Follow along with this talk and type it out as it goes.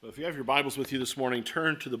Well, if you have your Bibles with you this morning,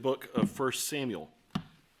 turn to the book of 1 Samuel.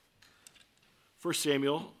 1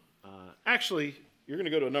 Samuel, actually, you're going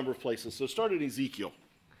to go to a number of places. So start at Ezekiel.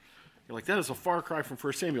 You're like, that is a far cry from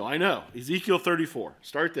 1 Samuel. I know. Ezekiel 34.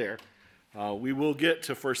 Start there. We will get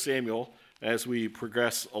to 1 Samuel as we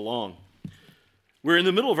progress along. We're in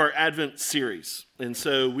the middle of our Advent series, and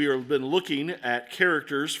so we have been looking at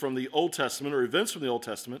characters from the Old Testament or events from the Old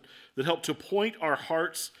Testament that help to point our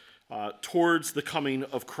hearts towards the coming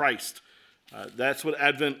of Christ. That's what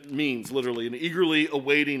Advent means, literally, an eagerly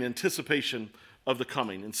awaiting anticipation of the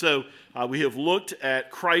coming. And so we have looked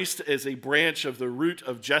at Christ as a branch of the root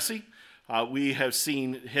of Jesse. We have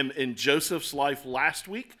seen him in Joseph's life last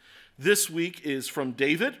week. This week is from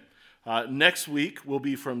David. Next week will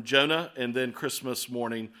be from Jonah, and then Christmas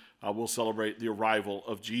morning we'll celebrate the arrival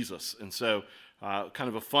of Jesus. And so kind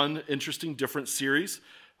of a fun, interesting, different series.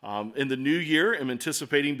 In the new year, I'm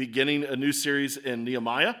anticipating beginning a new series in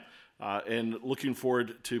Nehemiah and looking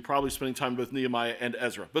forward to probably spending time with Nehemiah and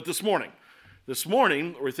Ezra. But this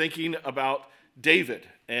morning we're thinking about David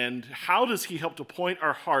and how does he help to point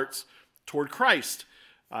our hearts toward Christ.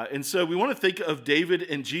 And so we want to think of David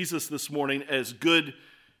and Jesus this morning as good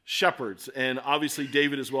shepherds. And obviously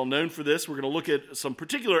David is well known for this. We're going to look at some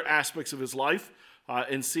particular aspects of his life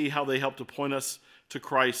and see how they help to point us to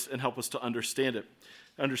Christ and help us to understand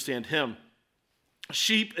him.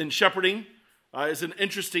 Sheep and shepherding is an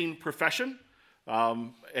interesting profession,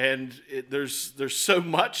 and there's so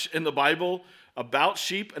much in the Bible about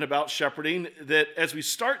sheep and about shepherding that as we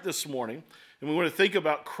start this morning, and we want to think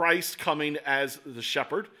about Christ coming as the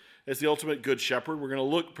shepherd, as the ultimate good shepherd, we're going to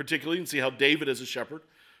look particularly and see how David as a shepherd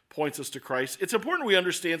points us to Christ. It's important we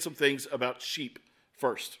understand some things about sheep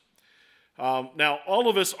first. Now, all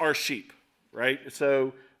of us are sheep, right?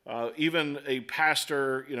 So even a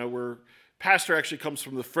pastor, pastor actually comes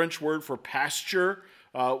from the French word for pasture,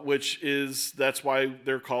 that's why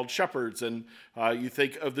they're called shepherds. And you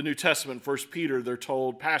think of the New Testament, 1 Peter,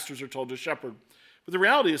 pastors are told to shepherd. But the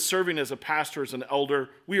reality is serving as a pastor, as an elder,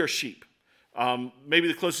 we are sheep. Maybe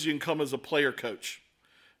the closest you can come is a player coach.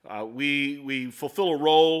 We fulfill a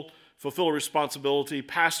role, fulfill a responsibility.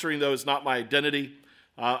 Pastoring, though, is not my identity.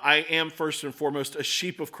 I am first and foremost a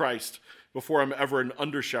sheep of Christ before I'm ever an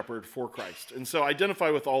under-shepherd for Christ. And so I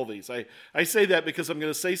identify with all these. I say that because I'm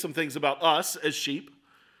going to say some things about us as sheep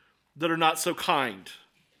that are not so kind.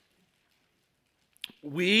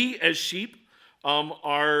 We as sheep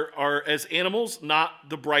are as animals not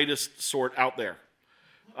the brightest sort out there.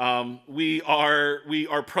 We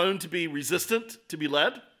are prone to be resistant, to be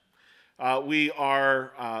led. We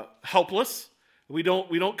are helpless. We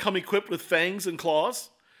don't come equipped with fangs and claws.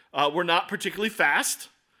 We're not particularly fast.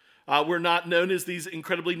 We're not known as these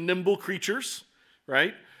incredibly nimble creatures,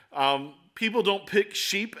 right? People don't pick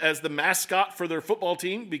sheep as the mascot for their football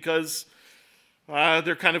team because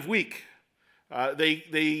they're kind of weak.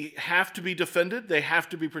 They have to be defended. They have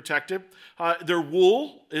to be protected. Their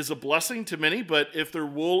wool is a blessing to many, but if their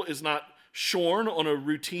wool is not shorn on a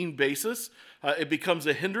routine basis, it becomes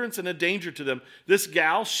a hindrance and a danger to them. This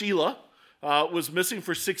gal, Sheila, was missing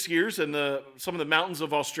for 6 years in some of the mountains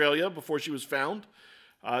of Australia before she was found.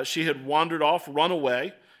 She had wandered off, run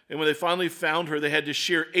away, and when they finally found her, they had to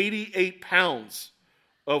shear 88 pounds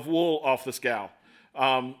of wool off this gal.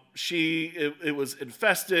 It was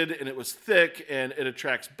infested, and it was thick, and it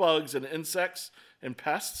attracts bugs and insects and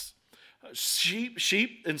pests.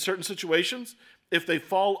 Sheep, in certain situations, if they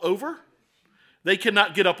fall over, they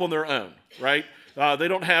cannot get up on their own, right? They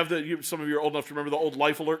don't have some of you are old enough to remember the old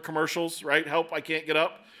Life Alert commercials, right? Help, I can't get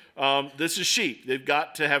up. This is sheep. They've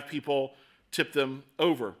got to have people tip them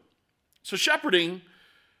over. So shepherding,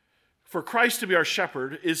 for Christ to be our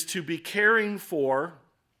shepherd, is to be caring for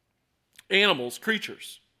animals,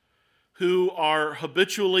 creatures, who are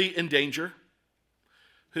habitually in danger,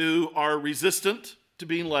 who are resistant to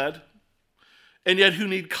being led, and yet who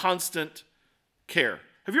need constant care.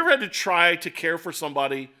 Have you ever had to try to care for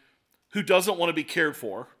somebody who doesn't want to be cared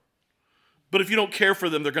for, but if you don't care for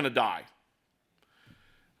them, they're going to die?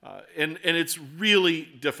 And it's really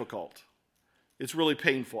difficult. It's really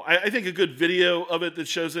painful. I think a good video of it that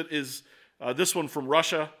shows it is this one from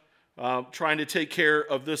Russia, trying to take care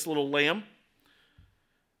of this little lamb.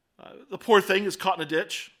 The poor thing is caught in a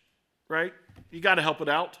ditch, right? You got to help it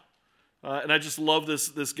out. And I just love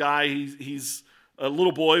this guy. He's a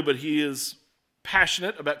little boy, but he is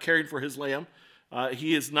passionate about caring for his lamb.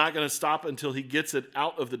 He is not going to stop until he gets it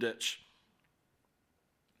out of the ditch.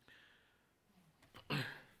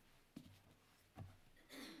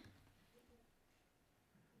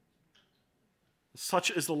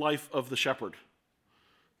 Such is the life of the shepherd.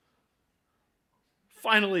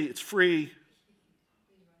 Finally, it's free.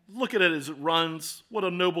 Look at it as it runs. What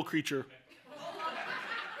a noble creature.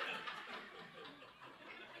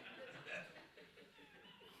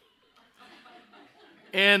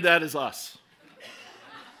 And that is us.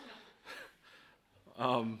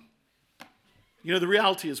 The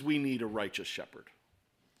reality is we need a righteous shepherd.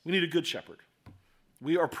 We need a good shepherd.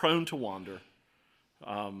 We are prone to wander.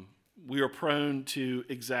 We are prone to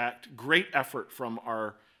exact great effort from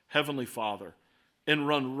our Heavenly Father and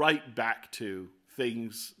run right back to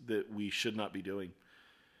things that we should not be doing.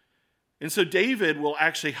 And so David will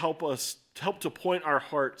actually help to point our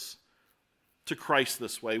hearts to Christ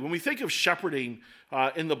this way. When we think of shepherding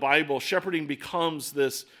in the Bible, shepherding becomes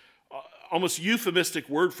this almost euphemistic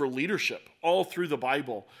word for leadership all through the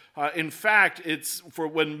Bible. In fact, it's for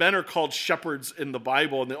when men are called shepherds in the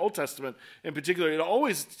Bible, in the Old Testament in particular, it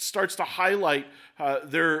always starts to highlight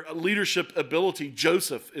their leadership ability.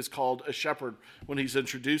 Joseph is called a shepherd when he's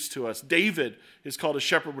introduced to us. David is called a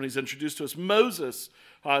shepherd when he's introduced to us. Moses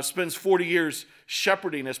spends 40 years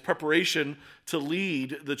shepherding as preparation to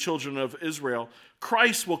lead the children of Israel.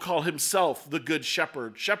 Christ will call himself the good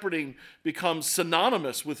shepherd. Shepherding becomes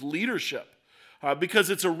synonymous with leadership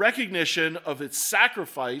because it's a recognition of its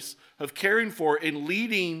sacrifice of caring for and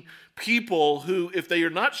leading people who, if they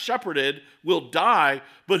are not shepherded, will die,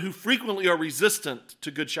 but who frequently are resistant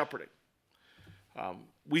to good shepherding.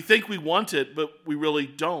 We think we want it, but we really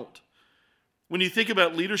don't. When you think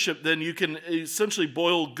about leadership, then you can essentially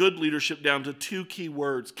boil good leadership down to two key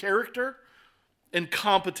words: character and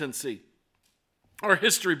competency. Our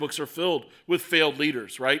history books are filled with failed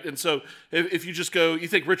leaders, right? And so if you just go, you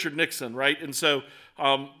think Richard Nixon, right? And so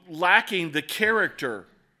lacking the character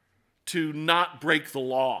to not break the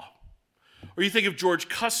law. Or you think of George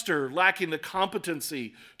Custer lacking the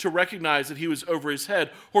competency to recognize that he was over his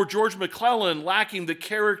head. Or George McClellan lacking the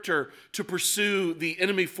character to pursue the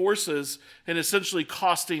enemy forces and essentially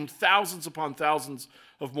costing thousands upon thousands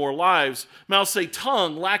of more lives. Mao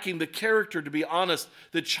Zedong lacking the character to be honest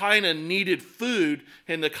that China needed food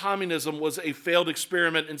and that communism was a failed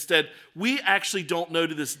experiment. Instead, we actually don't know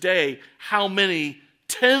to this day how many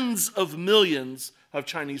tens of millions of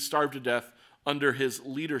Chinese starved to death under his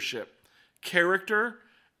leadership. Character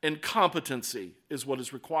and competency is what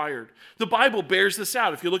is required. The Bible bears this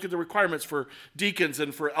out. If you look at the requirements for deacons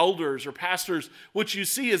and for elders or pastors, what you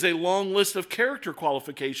see is a long list of character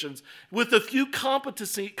qualifications with a few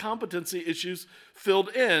competency issues filled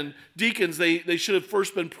in. Deacons, they should have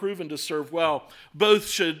first been proven to serve well. Both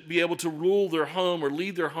should be able to rule their home or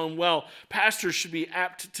lead their home well. Pastors should be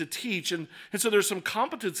apt to teach. And so there's some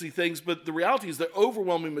competency things, but the reality is the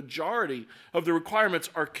overwhelming majority of the requirements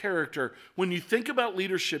are character. When you think about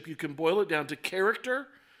leadership, you can boil it down to character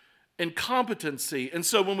and competency. And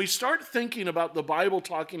so when we start thinking about the Bible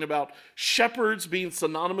talking about shepherds being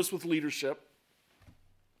synonymous with leadership,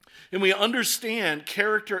 and we understand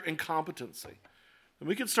character and competency, and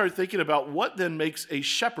we can start thinking about what then makes a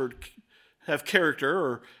shepherd have character,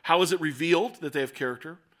 or how is it revealed that they have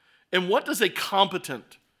character, and what does a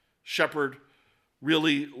competent shepherd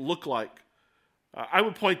really look like? I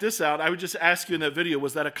would point this out. I would just ask you in that video,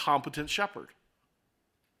 was that a competent shepherd?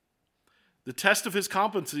 The test of his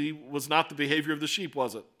competency was not the behavior of the sheep,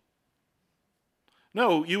 was it?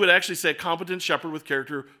 No, you would actually say a competent shepherd with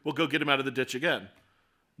character will go get him out of the ditch again.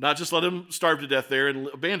 Not just let him starve to death there and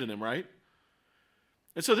abandon him, right?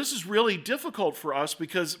 And so this is really difficult for us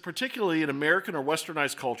because particularly in American or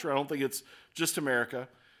westernized culture, I don't think it's just America,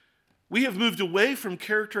 we have moved away from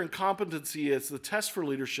character and competency as the test for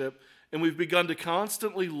leadership, and we've begun to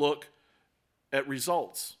constantly look at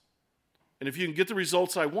results. And if you can get the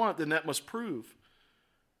results I want, then that must prove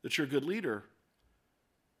that you're a good leader.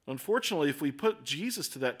 Unfortunately, if we put Jesus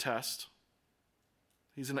to that test,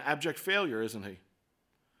 he's an abject failure, isn't he?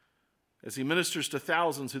 As he ministers to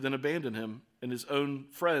thousands who then abandon him, and his own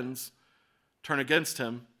friends turn against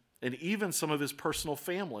him, and even some of his personal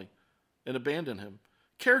family, and abandon him.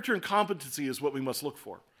 Character and competency is what we must look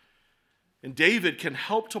for. And David can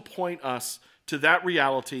help to point us to that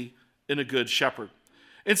reality in a good shepherd.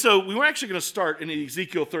 And so we were actually going to start in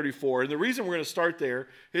Ezekiel 34. And the reason we're going to start there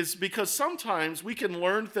is because sometimes we can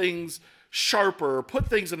learn things sharper, or put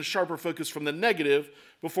things in a sharper focus from the negative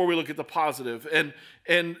before we look at the positive.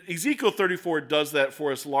 And Ezekiel 34 does that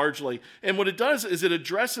for us largely. And what it does is it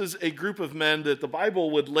addresses a group of men that the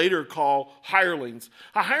Bible would later call hirelings.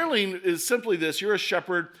 A hireling is simply this: you're a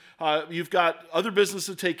shepherd, you've got other business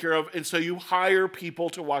to take care of, and so you hire people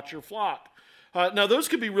to watch your flock. Now, those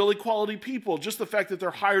could be really quality people. Just the fact that they're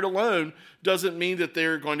hired alone doesn't mean that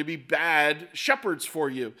they're going to be bad shepherds for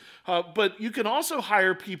you. But you can also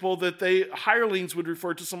hire people that hirelings would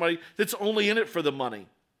refer to somebody that's only in it for the money.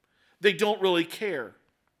 They don't really care.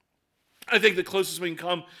 I think the closest we can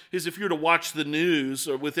come is if you were to watch the news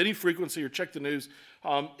or with any frequency or check the news,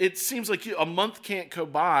 it seems like a month can't go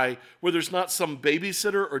by where there's not some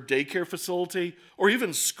babysitter or daycare facility or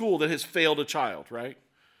even school that has failed a child, right?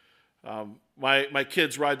 My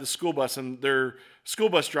kids ride the school bus, and their school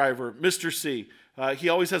bus driver, Mr. C, he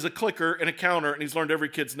always has a clicker and a counter, and he's learned every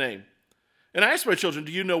kid's name. And I asked my children,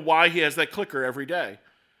 do you know why he has that clicker every day?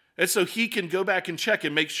 And so he can go back and check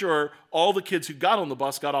and make sure all the kids who got on the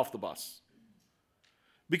bus got off the bus.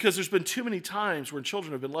 Because there's been too many times when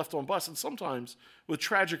children have been left on bus, and sometimes with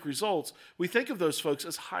tragic results, we think of those folks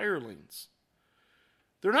as hirelings.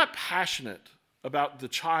 They're not passionate about the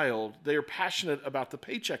child. They are passionate about the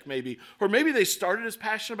paycheck maybe. Or maybe they started as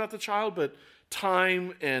passionate about the child, but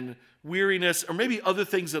time and weariness, or maybe other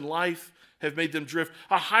things in life have made them drift.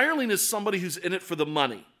 A hireling is somebody who's in it for the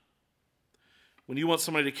money. When you want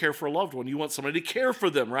somebody to care for a loved one, you want somebody to care for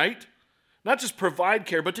them, right? Not just provide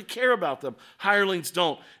care, but to care about them. Hirelings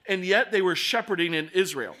don't. And yet they were shepherding in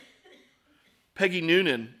Israel. Peggy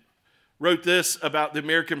Noonan wrote this about the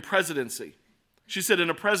American presidency. She said, in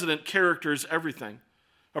a president, character is everything.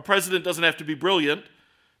 A president doesn't have to be brilliant.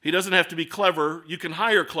 He doesn't have to be clever. You can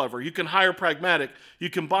hire clever. You can hire pragmatic. You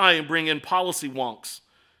can buy and bring in policy wonks.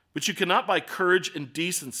 But you cannot buy courage and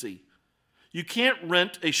decency. You can't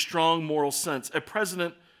rent a strong moral sense. A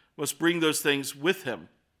president must bring those things with him.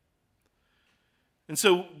 And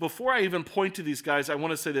so before I even point to these guys, I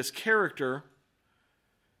want to say this: character,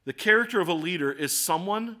 the character of a leader is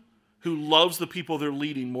someone who loves the people they're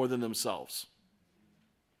leading more than themselves.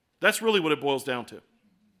 That's really what it boils down to.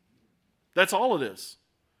 That's all it is.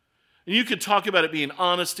 And you can talk about it being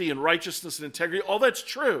honesty and righteousness and integrity. All that's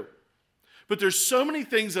true. But there's so many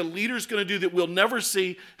things a leader's going to do that we'll never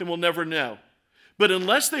see and we'll never know. But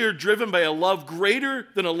unless they are driven by a love greater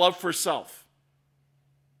than a love for self,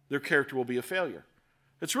 their character will be a failure.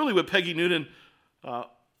 That's really what Peggy Noonan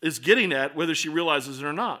is getting at, whether she realizes it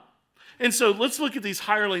or not. And so let's look at these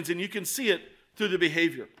hirelings, and you can see it through the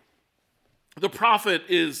behavior. The prophet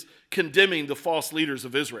is condemning the false leaders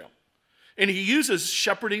of Israel. And he uses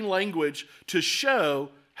shepherding language to show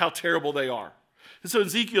how terrible they are. And so in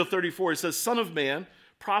Ezekiel 34, it says, Son of man,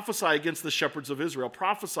 prophesy against the shepherds of Israel.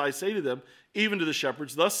 Prophesy, say to them, even to the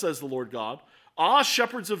shepherds, thus says the Lord God, Ah,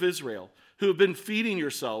 shepherds of Israel, who have been feeding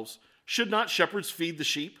yourselves, should not shepherds feed the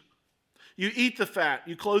sheep? You eat the fat,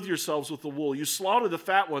 you clothe yourselves with the wool, you slaughter the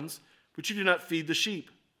fat ones, but you do not feed the sheep.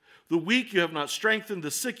 The weak you have not strengthened,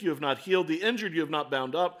 the sick you have not healed, the injured you have not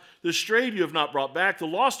bound up, the strayed you have not brought back, the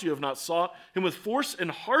lost you have not sought, and with force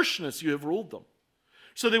and harshness you have ruled them.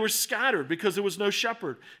 So they were scattered because there was no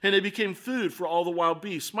shepherd, and they became food for all the wild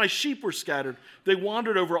beasts. My sheep were scattered. They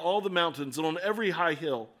wandered over all the mountains and on every high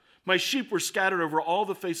hill. My sheep were scattered over all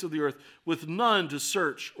the face of the earth, with none to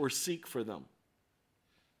search or seek for them.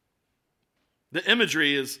 The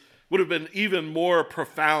imagery would have been even more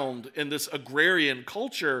profound in this agrarian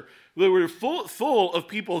culture. They were full of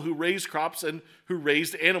people who raised crops and who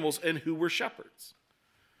raised animals and who were shepherds.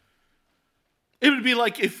 It would be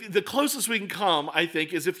like, if the closest we can come, I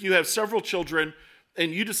think, is if you have several children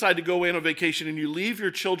and you decide to go away on a vacation and you leave your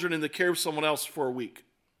children in the care of someone else for a week.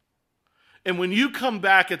 And when you come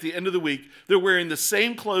back at the end of the week, they're wearing the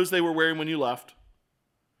same clothes they were wearing when you left.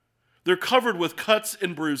 They're covered with cuts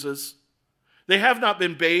and bruises. They have not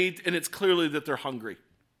been bathed, and it's clearly that they're hungry.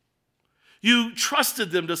 You trusted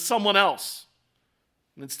them to someone else.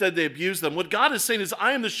 And instead, they abused them. What God is saying is,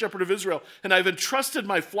 I am the shepherd of Israel, and I've entrusted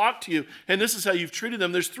my flock to you, and this is how you've treated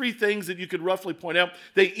them. There's three things that you could roughly point out.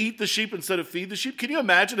 They eat the sheep instead of feed the sheep. Can you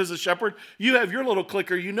imagine, as a shepherd, you have your little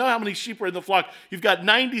clicker, you know how many sheep are in the flock. You've got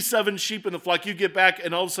 97 sheep in the flock. You get back,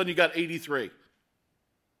 and all of a sudden, you got 83.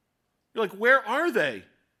 You're like, where are they?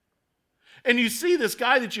 And you see this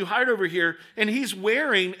guy that you hired over here, and he's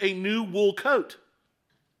wearing a new wool coat.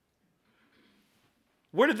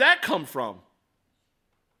 Where did that come from?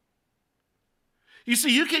 You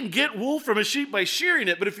see, you can get wool from a sheep by shearing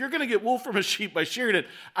it, but if you're going to get wool from a sheep by shearing it,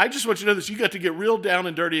 I just want you to know this: you got to get real down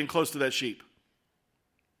and dirty and close to that sheep.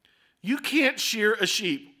 You can't shear a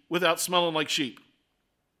sheep without smelling like sheep.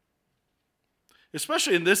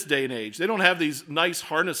 Especially in this day and age. They don't have these nice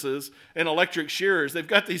harnesses and electric shearers. They've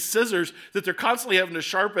got these scissors that they're constantly having to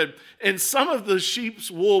sharpen. And some of the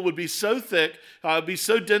sheep's wool would be so thick, be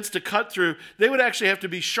so dense to cut through, they would actually have to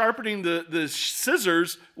be sharpening the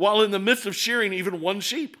scissors while in the midst of shearing even one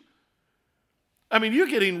sheep. I mean, you're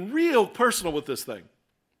getting real personal with this thing.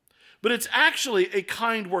 But it's actually a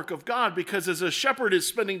kind work of God, because as a shepherd is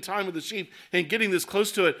spending time with the sheep and getting this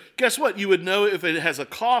close to it, guess what? You would know if it has a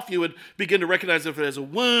cough. You would begin to recognize if it has a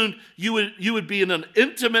wound. You would be in an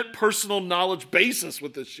intimate, personal knowledge basis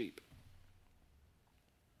with this sheep.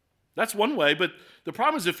 That's one way, but the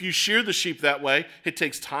problem is if you shear the sheep that way, it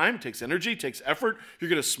takes time, it takes energy, it takes effort. You're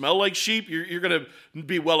going to smell like sheep. You're going to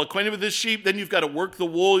be well acquainted with this sheep. Then you've got to work the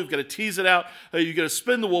wool. You've got to tease it out. You've got to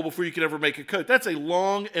spin the wool before you can ever make a coat. That's a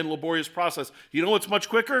long and laborious process. You know what's much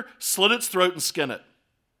quicker? Slit its throat and skin it.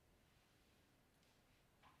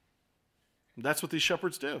 That's what these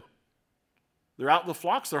shepherds do. They're out in the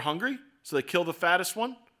flocks. They're hungry, so they kill the fattest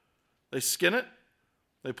one. They skin it.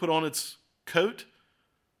 They put on its coat.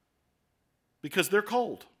 Because they're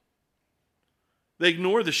cold. They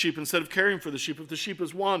ignore the sheep instead of caring for the sheep. If the sheep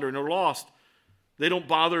is wandering or lost, they don't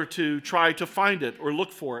bother to try to find it or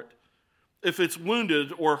look for it. If it's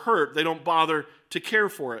wounded or hurt, they don't bother to care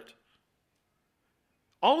for it.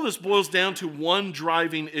 All of this boils down to one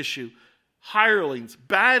driving issue. Hirelings,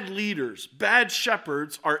 bad leaders, bad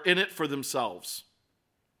shepherds are in it for themselves.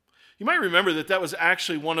 You might remember that was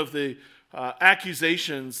actually one of the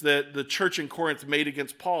accusations that the church in Corinth made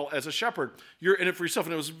against Paul as a shepherd. You're in it for yourself.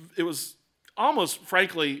 And it was almost,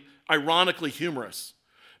 frankly, ironically humorous.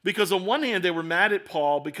 Because on one hand, they were mad at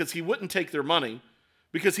Paul because he wouldn't take their money,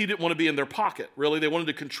 because he didn't want to be in their pocket, really. They wanted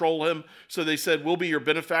to control him. So they said, we'll be your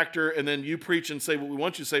benefactor, and then you preach and say what we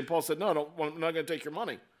want you to say. And Paul said, no, I'm not going to take your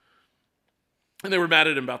money. And they were mad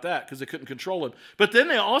at him about that because they couldn't control him. But then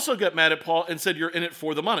they also got mad at Paul and said, you're in it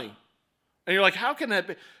for the money. And you're like, how can that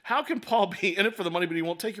be? How can Paul be in it for the money, but he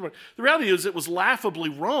won't take your money? The reality is it was laughably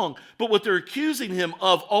wrong. But what they're accusing him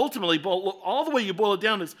of ultimately, all the way you boil it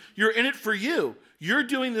down, is you're in it for you. You're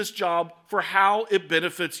doing this job for how it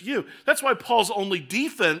benefits you. That's why Paul's only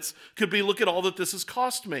defense could be, look at all that this has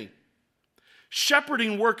cost me.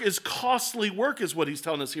 Shepherding work is costly work, is what he's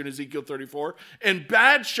telling us here in Ezekiel 34. And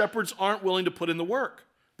bad shepherds aren't willing to put in the work.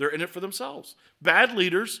 They're in it for themselves. Bad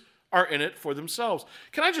leaders are in it for themselves.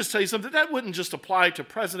 Can I just tell you something? That wouldn't just apply to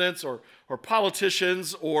presidents or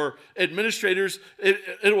politicians or administrators.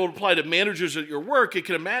 It will apply to managers at your work. It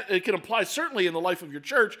can apply certainly in the life of your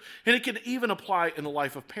church, and it can even apply in the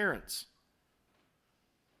life of parents.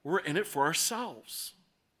 We're in it for ourselves.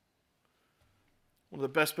 One of the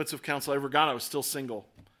best bits of counsel I ever got, I was still single,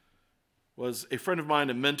 was a friend of mine,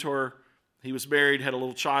 a mentor. He was married, had a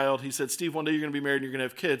little child. He said, Steve, one day you're going to be married and you're going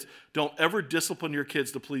to have kids. Don't ever discipline your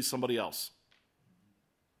kids to please somebody else.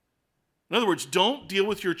 In other words, don't deal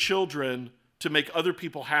with your children to make other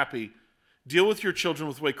people happy. Deal with your children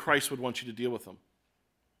with the way Christ would want you to deal with them.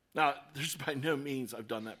 Now, there's by no means I've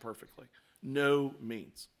done that perfectly. No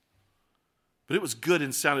means. But it was good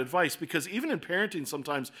and sound advice, because even in parenting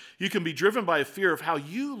sometimes you can be driven by a fear of how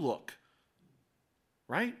you look.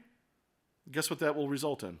 Right? Guess what that will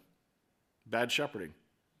result in? Bad shepherding.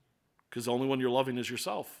 Because the only one you're loving is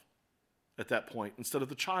yourself at that point, instead of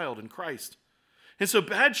the child in Christ. And so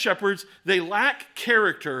bad shepherds, they lack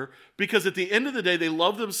character because at the end of the day, they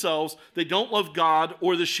love themselves. They don't love God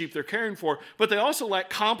or the sheep they're caring for, but they also lack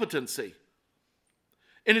competency.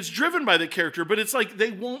 And it's driven by the character, but it's like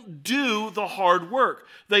they won't do the hard work.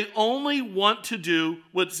 They only want to do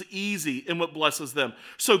what's easy and what blesses them.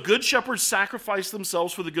 So good shepherds sacrifice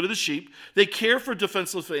themselves for the good of the sheep. They care for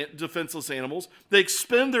defenseless animals. They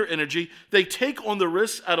expend their energy. They take on the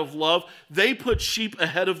risks out of love. They put sheep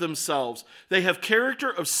ahead of themselves. They have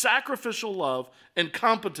character of sacrificial love and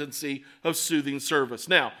competency of soothing service.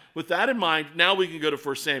 Now, with that in mind, now we can go to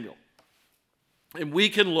 1 Samuel. And we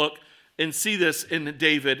can look and see this in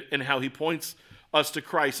David and how he points us to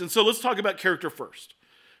Christ. And so let's talk about character first.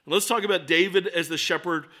 Let's talk about David as the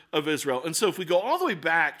shepherd of Israel. And so if we go all the way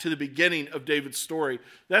back to the beginning of David's story,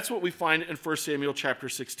 that's what we find in 1 Samuel chapter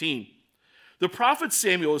 16. The prophet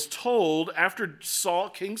Samuel is told after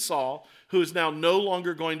King Saul, who is now no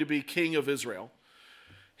longer going to be king of Israel,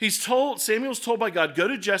 Samuel's told by God, go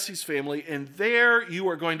to Jesse's family, and there you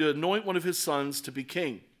are going to anoint one of his sons to be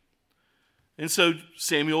king. And so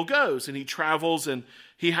Samuel goes, and he travels, and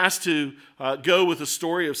he has to go with a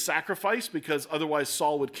story of sacrifice, because otherwise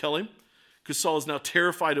Saul would kill him, because Saul is now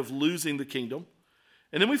terrified of losing the kingdom.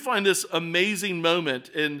 And then we find this amazing moment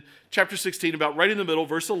in chapter 16, about right in the middle,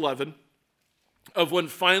 verse 11, of when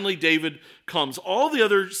finally David comes. All the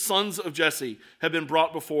other sons of Jesse have been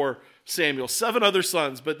brought before Samuel, 7 other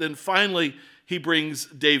sons, but then finally he brings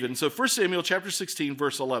David. And so 1 Samuel chapter 16,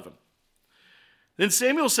 verse 11. Then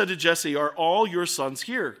Samuel said to Jesse, are all your sons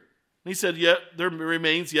here? And he said, yet there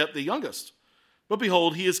remains yet the youngest. But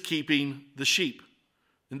behold, he is keeping the sheep.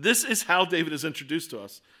 And this is how David is introduced to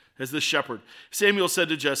us, as the shepherd. Samuel said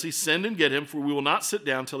to Jesse, send and get him, for we will not sit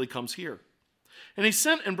down till he comes here. And he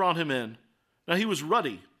sent and brought him in. Now he was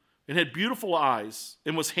ruddy and had beautiful eyes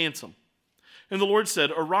and was handsome. And the Lord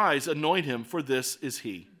said, arise, anoint him, for this is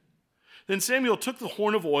he. Then Samuel took the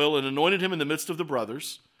horn of oil and anointed him in the midst of the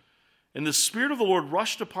brothers. And the Spirit of the Lord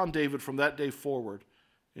rushed upon David from that day forward.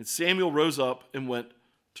 And Samuel rose up and went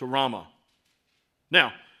to Ramah.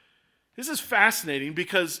 Now, this is fascinating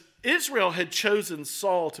because Israel had chosen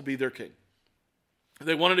Saul to be their king.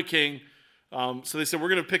 They wanted a king, so they said, we're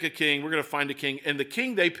going to pick a king, we're going to find a king. And the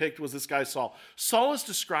king they picked was this guy Saul. Saul is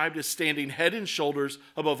described as standing head and shoulders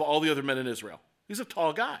above all the other men in Israel. He's a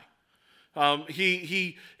tall guy.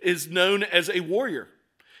 He is known as a warrior.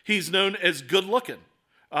 He's known as good looking.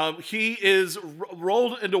 He is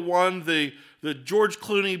rolled into one, the George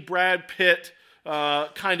Clooney, Brad Pitt,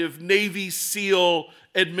 kind of Navy SEAL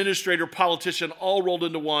administrator, politician, all rolled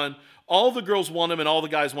into one. All the girls want him and all the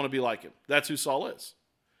guys want to be like him. That's who Saul is.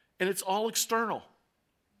 And it's all external. Have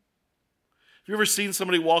you ever seen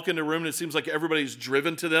somebody walk into a room and it seems like everybody's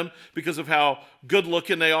driven to them because of how good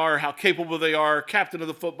looking they are, how capable they are, captain of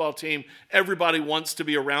the football team? Everybody wants to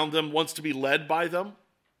be around them, wants to be led by them.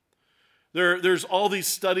 There's all these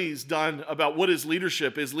studies done about what is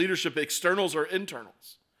leadership. Is leadership externals or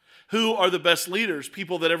internals? Who are the best leaders?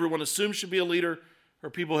 People that everyone assumes should be a leader, or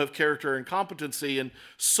people who have character and competency? And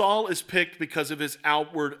Saul is picked because of his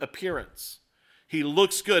outward appearance. He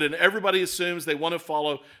looks good, and everybody assumes they want to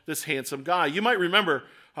follow this handsome guy. You might remember,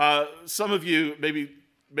 some of you, maybe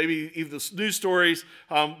even the news stories,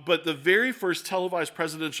 but the very first televised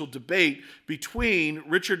presidential debate between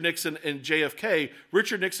Richard Nixon and JFK,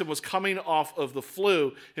 Richard Nixon was coming off of the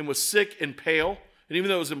flu and was sick and pale. And even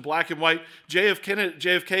though it was in black and white,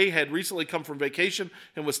 JFK had recently come from vacation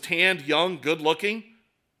and was tanned, young, good looking.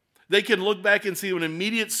 They can look back and see an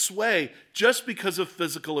immediate sway just because of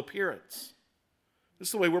physical appearance. This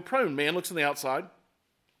is the way we're prone. Man looks on the outside,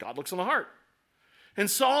 God looks on the heart. And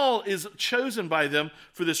Saul is chosen by them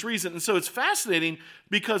for this reason. And so it's fascinating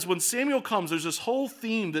because when Samuel comes, there's this whole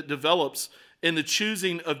theme that develops in the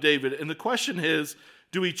choosing of David. And the question is,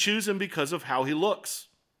 do we choose him because of how he looks?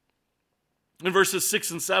 In verses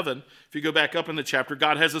 6 and 7, if you go back up in the chapter,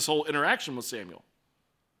 God has this whole interaction with Samuel.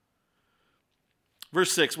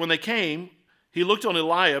 Verse 6, when they came, he looked on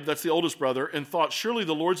Eliab, that's the oldest brother, and thought, surely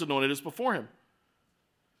the Lord's anointed is before him.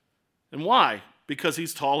 And why? Because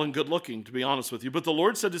he's tall and good looking, to be honest with you. But the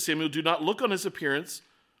Lord said to Samuel, do not look on his appearance,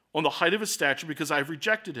 on the height of his stature, because I have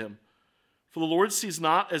rejected him. For the Lord sees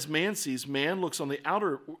not as man sees. Man looks on the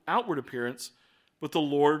outward appearance, but the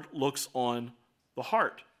Lord looks on the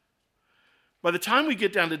heart. By the time we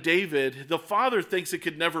get down to David, the father thinks it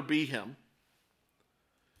could never be him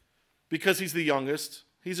because he's the youngest.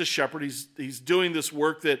 He's a shepherd. He's doing this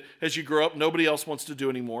work that as you grow up, nobody else wants to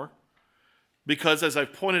do anymore. Because as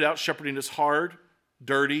I've pointed out, shepherding is hard,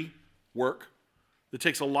 dirty work that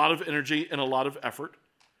takes a lot of energy and a lot of effort.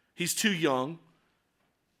 He's too young.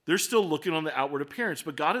 They're still looking on the outward appearance,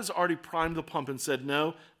 but God has already primed the pump and said,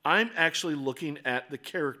 no, I'm actually looking at the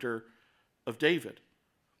character of David.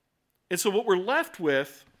 And so what we're left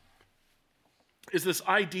with is this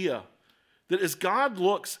idea that as God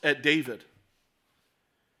looks at David,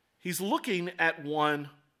 he's looking at one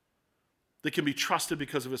that can be trusted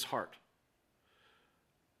because of his heart.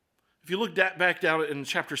 If you look back down in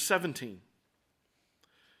chapter 17,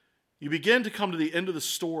 you begin to come to the end of the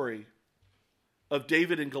story of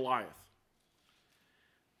David and Goliath.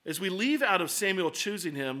 As we leave out of Samuel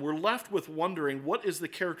choosing him, we're left with wondering what is the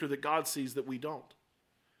character that God sees that we don't.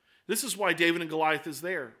 This is why David and Goliath is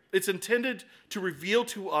there. It's intended to reveal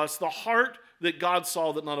to us the heart that God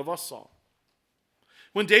saw that none of us saw.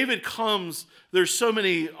 When David comes, there's so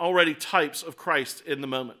many already types of Christ in the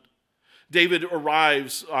moment. David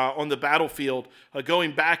arrives on the battlefield,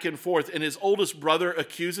 going back and forth, and his oldest brother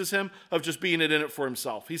accuses him of just being in it for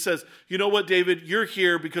himself. He says, you know what, David, you're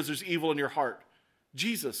here because there's evil in your heart.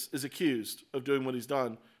 Jesus is accused of doing what he's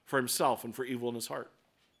done for himself and for evil in his heart.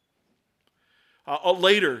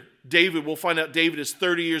 Later, we'll find out David is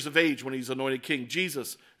 30 years of age when he's anointed king.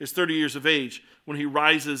 Jesus is 30 years of age when he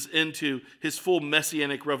rises into his full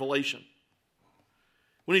messianic revelation.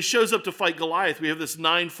 When he shows up to fight Goliath, we have this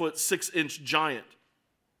 9-foot, 6-inch giant.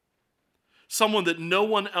 Someone that no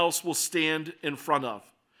one else will stand in front of.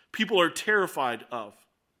 People are terrified of.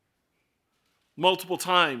 Multiple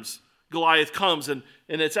times, Goliath comes, and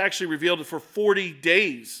it's actually revealed that for 40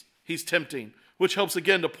 days he's tempting, which helps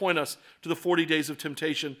again to point us to the 40 days of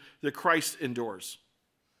temptation that Christ endures.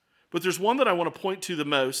 But there's one that I want to point to the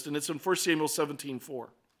most, and it's in 1 Samuel 17:4.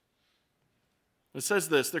 It says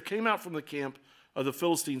this, there came out from the camp of the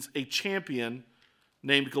Philistines a champion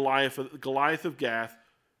named Goliath of Gath,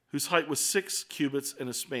 whose height was 6 cubits and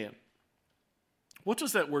a span. What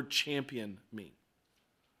does that word champion mean?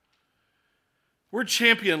 Word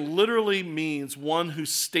champion literally means one who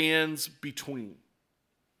stands between.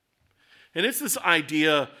 And it's this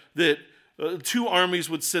idea that two armies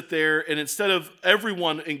would sit there, and instead of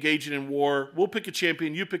everyone engaging in war, we'll pick a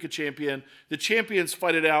champion, you pick a champion. The champions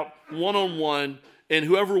fight it out one-on-one, and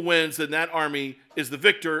whoever wins, then that army is the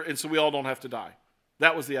victor, and so we all don't have to die.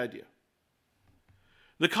 That was the idea.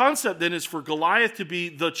 The concept then is for Goliath to be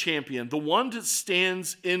the champion, the one that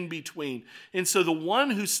stands in between. And so the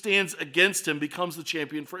one who stands against him becomes the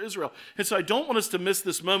champion for Israel. And so I don't want us to miss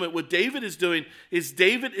this moment. What David is doing is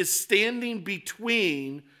David is standing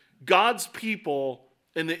between God's people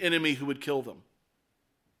and the enemy who would kill them.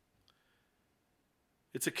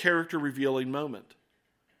 It's a character revealing moment.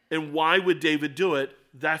 And why would David do it?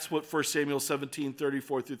 That's what 1 Samuel 17,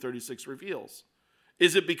 34 through 36 reveals.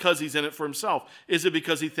 Is it because he's in it for himself? Is it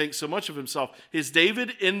because he thinks so much of himself? Is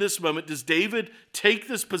David in this moment, does David take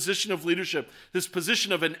this position of leadership, this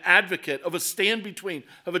position of an advocate, of a stand between,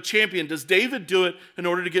 of a champion? Does David do it in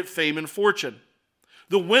order to get fame and fortune?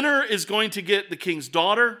 The winner is going to get the king's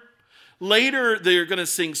daughter. Later, they're going to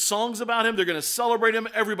sing songs about him. They're going to celebrate him.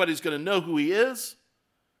 Everybody's going to know who he is.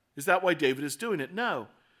 Is that why David is doing it? No.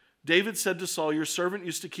 David said to Saul, your servant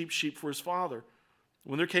used to keep sheep for his father.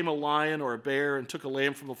 When there came a lion or a bear and took a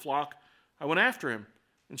lamb from the flock, I went after him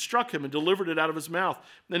and struck him and delivered it out of his mouth.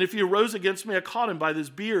 And if he arose against me, I caught him by his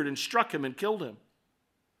beard and struck him and killed him.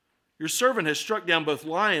 Your servant has struck down both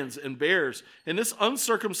lions and bears, and this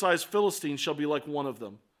uncircumcised Philistine shall be like one of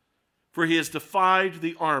them, for he has defied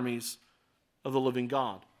the armies of the living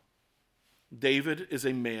God. David is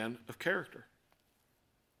a man of character.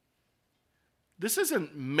 This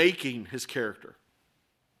isn't making his character.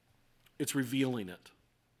 It's revealing it.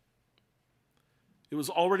 It was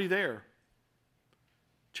already there.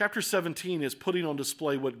 Chapter 17 is putting on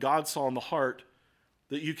display what God saw in the heart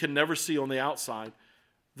that you can never see on the outside.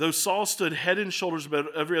 Though Saul stood head and shoulders above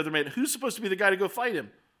every other man, who's supposed to be the guy to go fight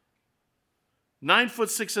him?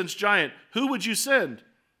 9'6" giant. Who would you send?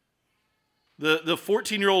 The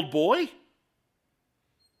 14-year-old boy?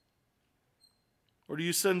 Or do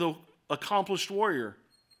you send the accomplished warrior,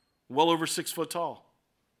 well over 6 foot tall?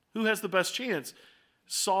 Who has the best chance?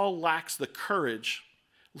 Saul lacks the courage.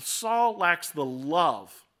 Saul lacks the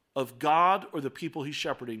love of God or the people he's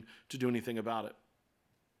shepherding to do anything about it.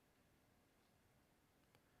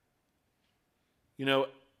 You know,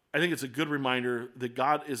 I think it's a good reminder that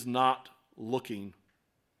God is not looking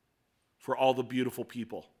for all the beautiful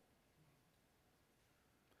people.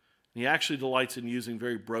 He actually delights in using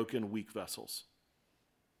very broken, weak vessels.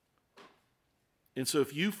 And so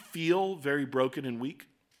if you feel very broken and weak,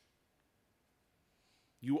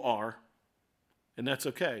 you are, and that's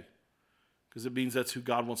okay, because it means that's who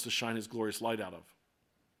God wants to shine his glorious light out of.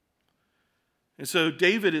 And so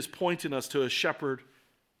David is pointing us to a shepherd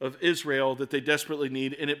of Israel that they desperately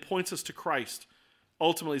need, and it points us to Christ.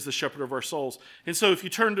 Ultimately, he's the shepherd of our souls. And so if you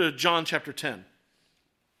turn to John chapter 10,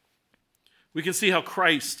 we can see how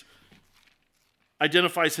Christ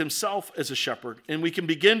identifies himself as a shepherd, and we can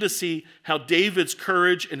begin to see how David's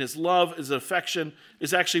courage and his love, his affection,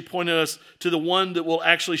 is actually pointing us to the one that will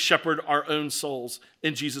actually shepherd our own souls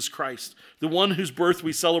in Jesus Christ, the one whose birth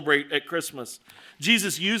we celebrate at Christmas.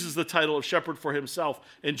 Jesus uses the title of shepherd for himself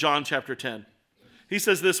in John chapter 10. He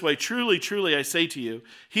says this way, truly, truly, I say to you,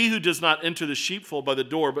 he who does not enter the sheepfold by the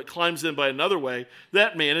door, but climbs in by another way,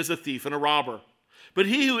 that man is a thief and a robber. But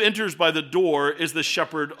he who enters by the door is the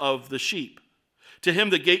shepherd of the sheep. To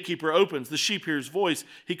him the gatekeeper opens, the sheep hear his voice.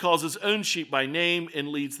 He calls his own sheep by name and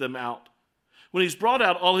leads them out. When he's brought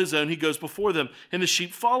out all his own, he goes before them, and the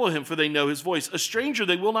sheep follow him, for they know his voice. A stranger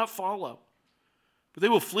they will not follow, but they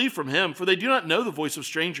will flee from him, for they do not know the voice of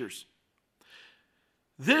strangers.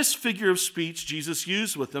 This figure of speech Jesus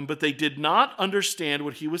used with them, but they did not understand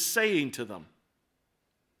what he was saying to them.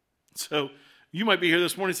 So you might be here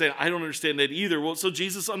this morning saying, I don't understand that either. Well, so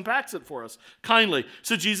Jesus unpacks it for us kindly.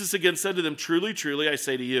 So Jesus again said to them, truly, truly, I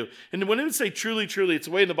say to you. And when it would say truly, truly, it's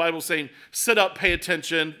a way in the Bible saying, sit up, pay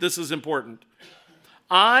attention. This is important.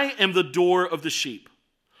 I am the door of the sheep.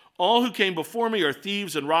 All who came before me are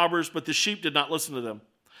thieves and robbers, but the sheep did not listen to them.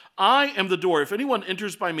 I am the door. If anyone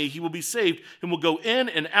enters by me, he will be saved and will go in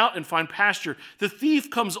and out and find pasture. The thief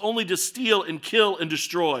comes only to steal and kill and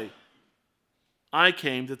destroy. I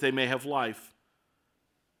came that they may have life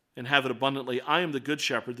and have it abundantly. I am the good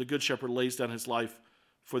shepherd. The good shepherd lays down his life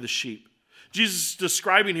for the sheep. Jesus is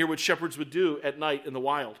describing here what shepherds would do at night in the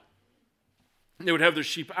wild. They would have their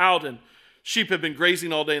sheep out, and sheep have been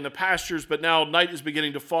grazing all day in the pastures, but now night is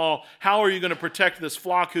beginning to fall. How are you going to protect this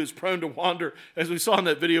flock who's prone to wander, as we saw in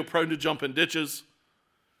that video, prone to jump in ditches?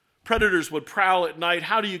 Predators would prowl at night.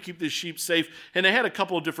 How do you keep these sheep safe? And they had a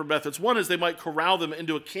couple of different methods. One is they might corral them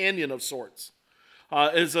into a canyon of sorts.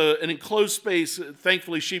 As an enclosed space,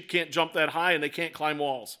 thankfully sheep can't jump that high and they can't climb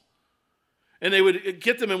walls. And they would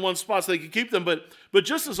get them in one spot so they could keep them, but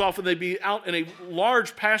just as often they'd be out in a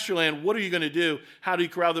large pasture land. What are you going to do? How do you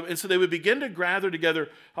corral them? And so they would begin to gather together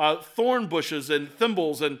thorn bushes and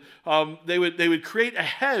thimbles, and they would create a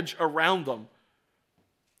hedge around them.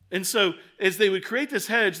 And so as they would create this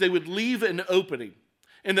hedge, they would leave an opening.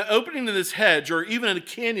 And the opening in this hedge, or even in a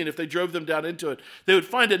canyon, if they drove them down into it, they would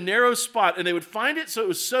find a narrow spot, and they would find it so it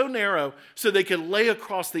was so narrow so they could lay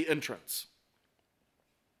across the entrance.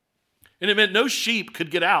 And it meant no sheep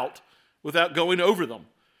could get out without going over them.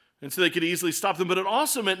 And so they could easily stop them. But it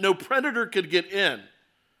also meant no predator could get in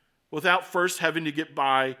without first having to get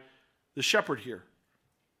by the shepherd here.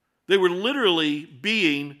 They were literally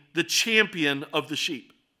being the champion of the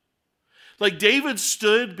sheep. Like David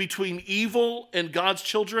stood between evil and God's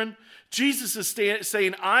children, Jesus is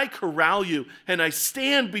saying, I corral you, and I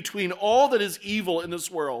stand between all that is evil in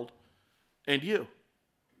this world and you.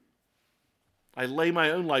 I lay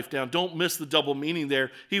my own life down. Don't miss the double meaning there.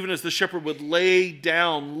 Even as the shepherd would lay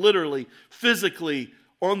down, literally, physically,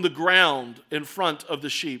 on the ground in front of the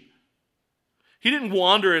sheep. He didn't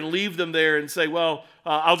wander and leave them there and say, well,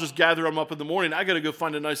 I'll just gather them up in the morning. I got to go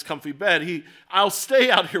find a nice comfy bed. I'll stay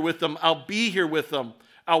out here with them. I'll be here with them.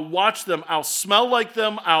 I'll watch them. I'll smell like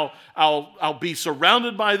them. I'll be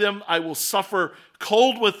surrounded by them. I will suffer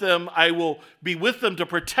cold with them. I will be with them to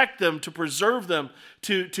protect them, to preserve them,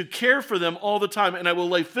 to care for them all the time. And I will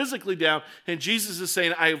lay physically down. And Jesus is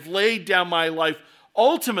saying, I have laid down my life.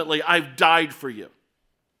 Ultimately, I've died for you.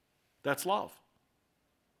 That's love.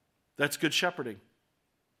 That's good shepherding.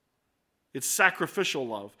 It's sacrificial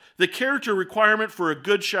love. The character requirement for a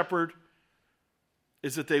good shepherd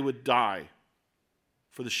is that they would die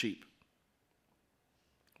for the sheep.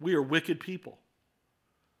 We are wicked people.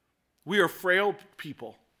 We are frail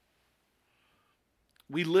people.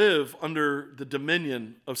 We live under the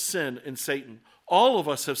dominion of sin and Satan. All of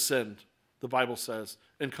us have sinned, the Bible says,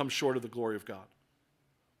 and come short of the glory of God.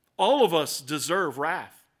 All of us deserve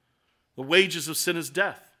wrath. The wages of sin is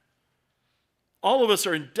death. All of us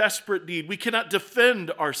are in desperate need. We cannot defend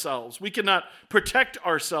ourselves. We cannot protect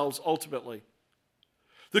ourselves ultimately.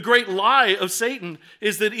 The great lie of Satan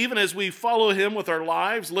is that even as we follow him with our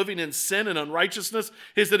lives, living in sin and unrighteousness,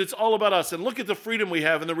 is that it's all about us. And look at the freedom we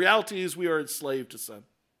have. And the reality is we are enslaved to sin.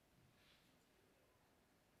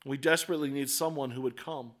 We desperately need someone who would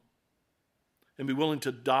come and be willing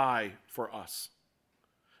to die for us.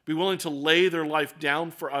 Be willing to lay their life down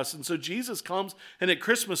for us. And so Jesus comes, and at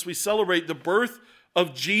Christmas we celebrate the birth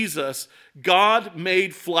of Jesus, God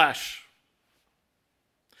made flesh,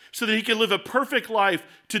 so that he can live a perfect life.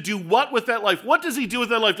 To do what with that life? What does he do with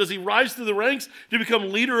that life? Does he rise through the ranks to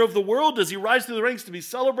become leader of the world? Does he rise through the ranks to be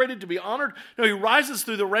celebrated, to be honored? No, he rises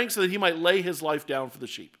through the ranks so that he might lay his life down for the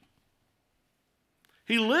sheep.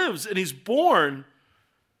 He lives and he's born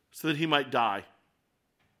so that he might die.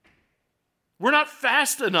 We're not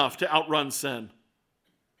fast enough to outrun sin.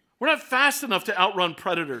 We're not fast enough to outrun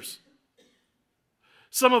predators.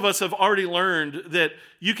 Some of us have already learned that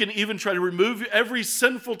you can even try to remove every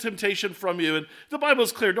sinful temptation from you. And the Bible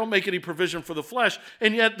is clear, don't make any provision for the flesh.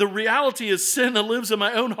 And yet the reality is sin that lives in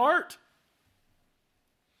my own heart.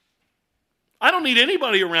 I don't need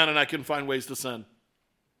anybody around and I can find ways to sin.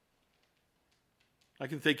 I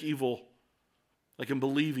can think evil. I can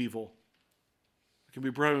believe evil. I can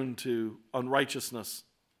be prone to unrighteousness.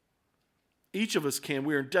 Each of us can.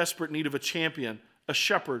 We are in desperate need of a champion, a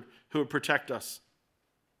shepherd who would protect us.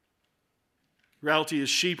 Reality is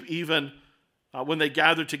sheep, even when they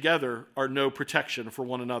gather together, are no protection for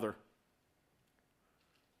one another.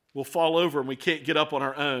 We'll fall over and we can't get up on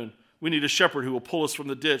our own. We need a shepherd who will pull us from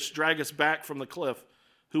the ditch, drag us back from the cliff,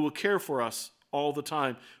 who will care for us all the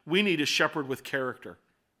time. We need a shepherd with character.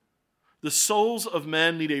 The souls of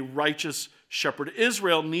men need a righteous shepherd.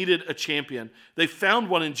 Israel needed a champion. They found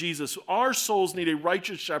one in Jesus. Our souls need a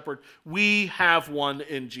righteous shepherd. We have one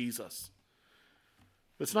in Jesus.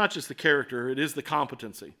 It's not just the character, it is the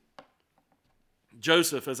competency.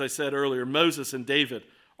 Joseph, as I said earlier, Moses and David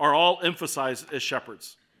are all emphasized as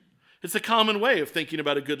shepherds. It's a common way of thinking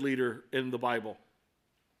about a good leader in the Bible.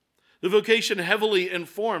 The vocation heavily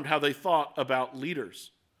informed how they thought about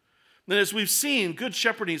leaders. And as we've seen, good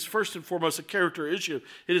shepherding is first and foremost a character issue.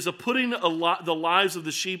 It is a putting the lives of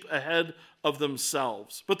the sheep ahead of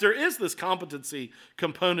themselves. But there is this competency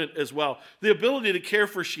component as well. The ability to care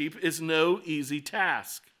for sheep is no easy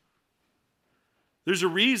task. There's a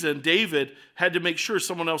reason David had to make sure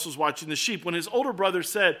someone else was watching the sheep. When his older brother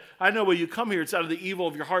said, I know why you come here, it's out of the evil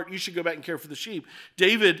of your heart, you should go back and care for the sheep.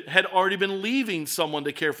 David had already been leaving someone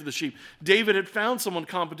to care for the sheep. David had found someone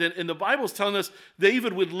competent, and the Bible is telling us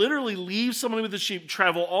David would literally leave someone with the sheep,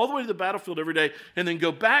 travel all the way to the battlefield every day, and then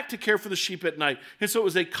go back to care for the sheep at night. And so it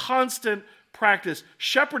was a constant practice.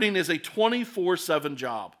 Shepherding is a 24/7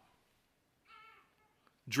 job,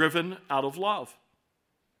 driven out of love.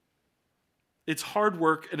 It's hard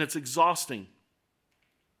work and it's exhausting.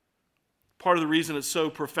 Part of the reason it's so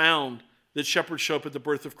profound that shepherds show up at the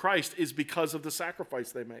birth of Christ is because of the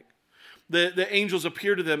sacrifice they make. The angels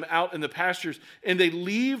appear to them out in the pastures, and they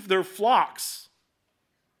leave their flocks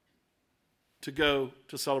to go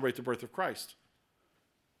to celebrate the birth of Christ.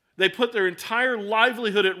 They put their entire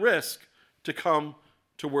livelihood at risk to come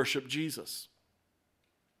to worship Jesus.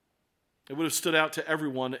 It would have stood out to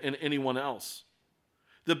everyone and anyone else.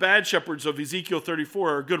 The bad shepherds of Ezekiel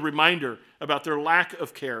 34 are a good reminder about their lack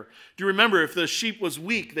of care. Do you remember, if the sheep was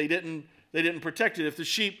weak, they didn't protect it. If the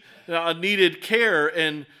sheep needed care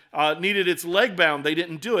and needed its leg bound, they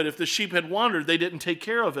didn't do it. If the sheep had wandered, they didn't take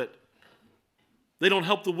care of it. They don't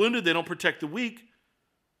help the wounded. They don't protect the weak.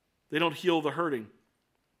 They don't heal the hurting.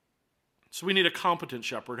 So we need a competent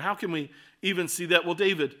shepherd. How can we even see that? Well,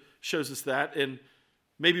 David shows us that, and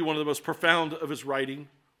maybe one of the most profound of his writing.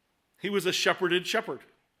 He was a shepherded shepherd.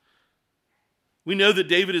 We know that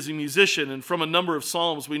David is a musician, and from a number of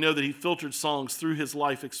psalms, we know that he filtered songs through his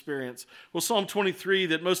life experience. Well, Psalm 23,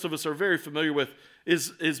 that most of us are very familiar with,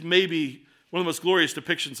 is maybe one of the most glorious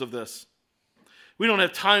depictions of this. We don't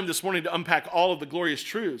have time this morning to unpack all of the glorious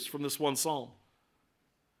truths from this one psalm.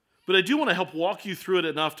 But I do want to help walk you through it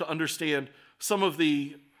enough to understand some of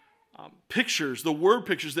the pictures, the word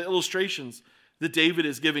pictures, the illustrations that David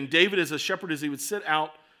is giving. David, as a shepherd, as he would sit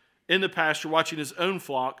out in the pasture watching his own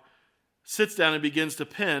flock, sits down and begins to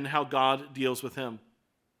pen how God deals with him.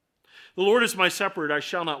 The Lord is my shepherd, I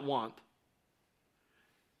shall not want.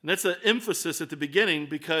 And that's an emphasis at the beginning,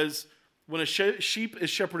 because when a sheep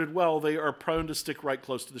is shepherded well, they are prone to stick right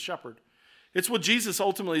close to the shepherd. It's what Jesus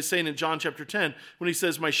ultimately is saying in John chapter 10 when he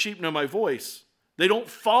says, my sheep know my voice. They don't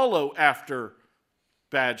follow after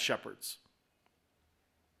bad shepherds.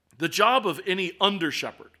 The job of any under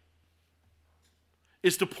shepherd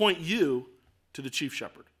is to point you to the chief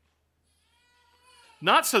shepherd.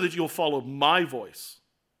 Not so that you'll follow my voice,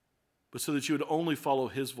 but so that you would only follow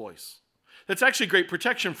his voice. That's actually great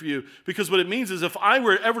protection for you, because what it means is if I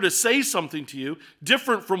were ever to say something to you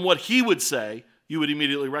different from what he would say, you would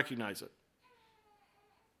immediately recognize it.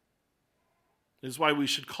 This is why we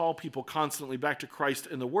should call people constantly back to Christ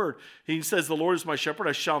and the Word. He says, the Lord is my shepherd,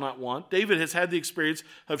 I shall not want. David has had the experience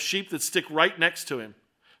of sheep that stick right next to him.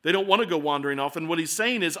 They don't want to go wandering off. And what he's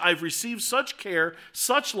saying is, I've received such care,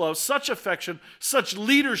 such love, such affection, such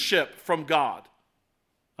leadership from God.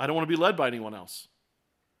 I don't want to be led by anyone else.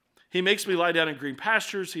 He makes me lie down in green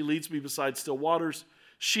pastures. He leads me beside still waters.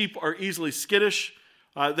 Sheep are easily skittish.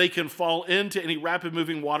 They can fall into any rapid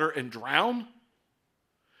moving water and drown.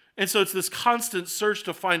 And so it's this constant search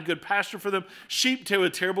to find good pasture for them. Sheep do a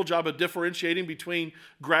terrible job of differentiating between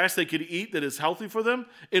grass they could eat that is healthy for them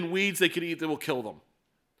and weeds they could eat that will kill them.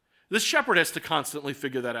 This shepherd has to constantly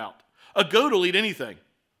figure that out. A goat will eat anything.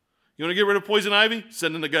 You want to get rid of poison ivy?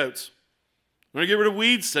 Send in the goats. You want to get rid of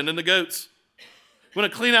weeds? Send in the goats. You want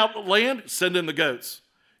to clean out land? Send in the goats.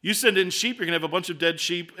 You send in sheep, you're going to have a bunch of dead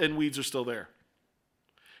sheep and weeds are still there.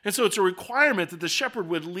 And so it's a requirement that the shepherd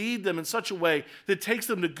would lead them in such a way that takes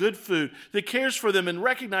them to good food, that cares for them and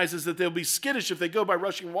recognizes that they'll be skittish if they go by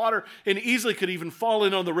rushing water and easily could even fall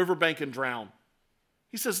in on the riverbank and drown.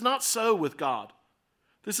 He says, not so with God.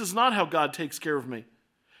 This is not how God takes care of me.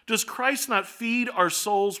 Does Christ not feed our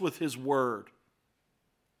souls with his word?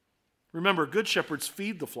 Remember, good shepherds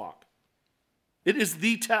feed the flock. It is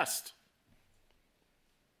the test.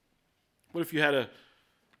 What if you had a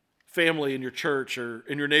family in your church or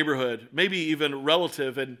in your neighborhood, maybe even a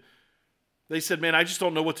relative, and they said, man, I just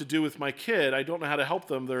don't know what to do with my kid. I don't know how to help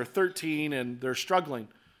them. They're 13 and they're struggling.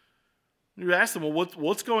 You ask them, well,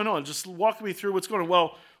 what's going on? Just walk me through what's going on.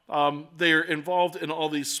 Well, they're involved in all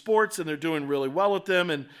these sports and they're doing really well at them,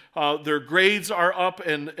 and their grades are up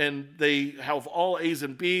and they have all A's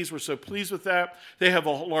and B's. We're so pleased with that. They have a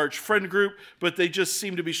large friend group, but they just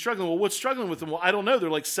seem to be struggling. Well, what's struggling with them? Well, I don't know. They're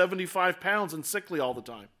like 75 pounds and sickly all the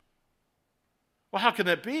time. Well, how can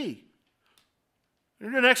that be?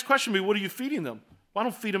 And the next question would be, what are you feeding them? Well, I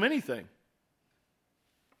don't feed them anything.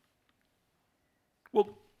 Well,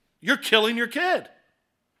 you're killing your kid.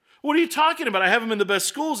 What are you talking about? I have them in the best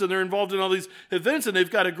schools and they're involved in all these events and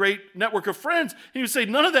they've got a great network of friends. And you say,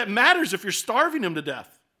 none of that matters if you're starving them to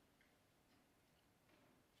death.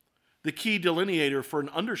 The key delineator for an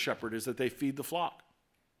under-shepherd is that they feed the flock.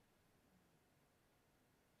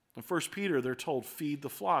 In 1 Peter, they're told, feed the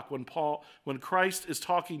flock. When Christ is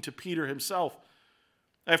talking to Peter himself,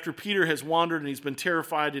 after Peter has wandered and he's been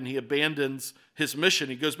terrified and he abandons his mission,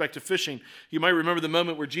 he goes back to fishing. You might remember the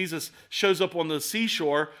moment where Jesus shows up on the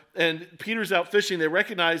seashore and Peter's out fishing. They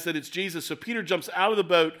recognize that it's Jesus. So Peter jumps out of the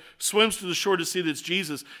boat, swims to the shore to see that it's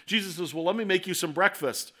Jesus. Jesus says, well, let me make you some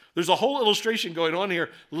breakfast. There's a whole illustration going on here.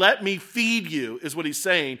 Let me feed you is what he's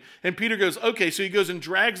saying. And Peter goes, okay. So he goes and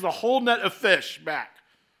drags the whole net of fish back.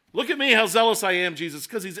 Look at me, how zealous I am, Jesus,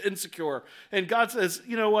 because he's insecure. And God says,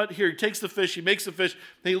 you know what? Here, he takes the fish, he makes the fish.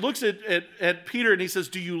 And he looks at Peter and he says,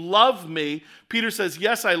 do you love me? Peter says,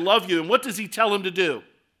 yes, I love you. And what does he tell him to do?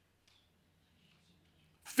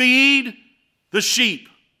 Feed the sheep.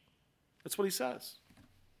 That's what he says.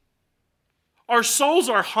 Our souls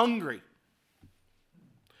are hungry.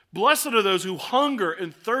 Blessed are those who hunger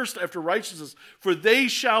and thirst after righteousness, for they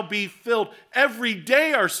shall be filled. Every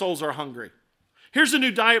day our souls are hungry. Here's a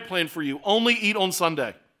new diet plan for you. Only eat on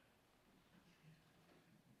Sunday.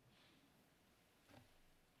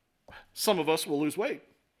 Some of us will lose weight.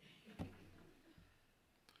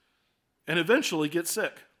 And eventually get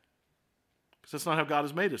sick. Because that's not how God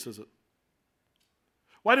has made us, is it?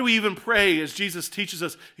 Why do we even pray as Jesus teaches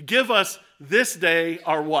us, give us this day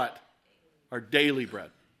our what? Our daily bread.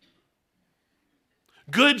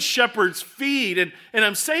 Good shepherds feed. And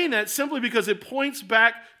I'm saying that simply because it points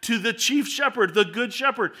back to the chief shepherd, the good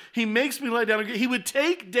shepherd. He makes me lie down. He would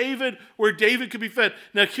take David where David could be fed.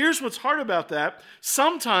 Now, here's what's hard about that.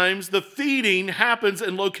 Sometimes the feeding happens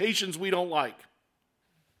in locations we don't like.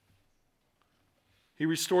 He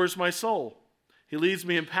restores my soul. He leads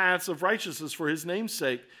me in paths of righteousness for his name's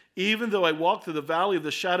sake. Even though I walk through the valley of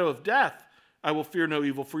the shadow of death, I will fear no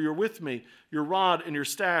evil, for you're with me. Your rod and your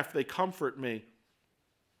staff, they comfort me.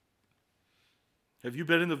 Have you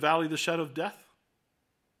been in the valley of the shadow of death?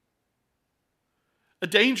 A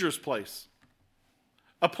dangerous place.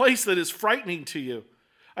 A place that is frightening to you.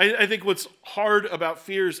 I think what's hard about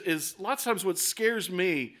fears is lots of times what scares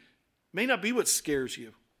me may not be what scares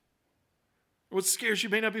you. What scares you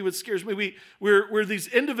may not be what scares me. We're these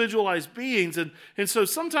individualized beings, and so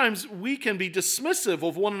sometimes we can be dismissive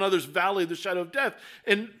of one another's valley of the shadow of death.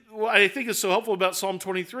 And what I think is so helpful about Psalm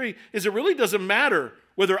 23 is it really doesn't matter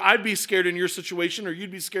whether I'd be scared in your situation or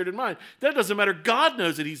you'd be scared in mine. That doesn't matter. God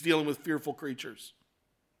knows that he's dealing with fearful creatures.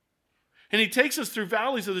 And he takes us through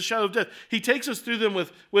valleys of the shadow of death. He takes us through them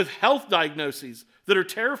with health diagnoses that are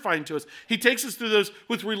terrifying to us. He takes us through those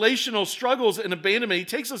with relational struggles and abandonment. He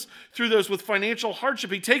takes us through those with financial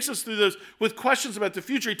hardship. He takes us through those with questions about the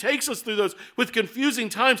future. He takes us through those with confusing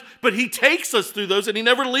times. But he takes us through those and he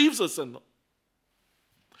never leaves us in them.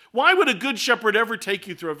 Why would a good shepherd ever take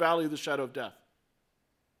you through a valley of the shadow of death?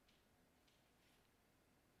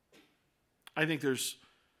 I think there's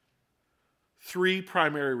three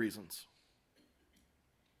primary reasons.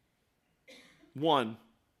 One,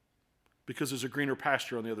 because there's a greener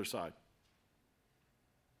pasture on the other side.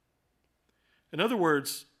 In other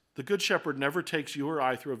words, the good shepherd never takes you or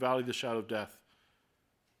I through a valley of the shadow of death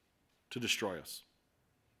to destroy us.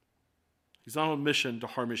 He's not on a mission to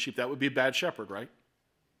harm his sheep. That would be a bad shepherd, right?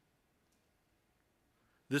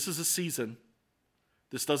 This is a season.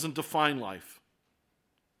 This doesn't define life.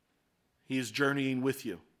 He is journeying with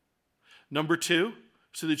you. Number two,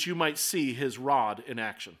 so that you might see his rod in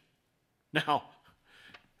action. Now,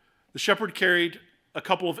 the shepherd carried a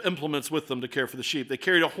couple of implements with them to care for the sheep. They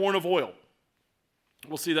carried a horn of oil.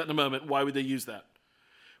 We'll see that in a moment. Why would they use that?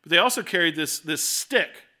 But they also carried this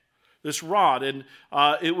stick, this rod, and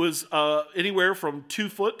it was anywhere from 2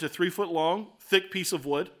 foot to 3 foot long, thick piece of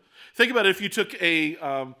wood. Think about it if you took a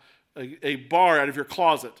bar out of your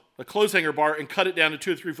closet, a clothes hanger bar, and cut it down to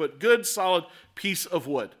 2 or 3 foot, good, solid piece of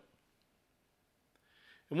wood.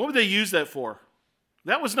 And what would they use that for?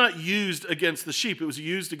 That was not used against the sheep. It was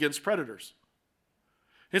used against predators.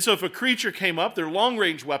 And so if a creature came up, their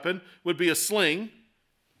long-range weapon would be a sling.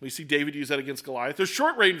 We see David use that against Goliath. Their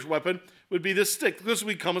short-range weapon would be this stick. This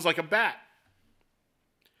would come as like a bat.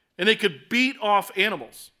 And they could beat off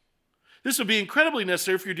animals. This would be incredibly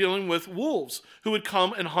necessary if you're dealing with wolves who would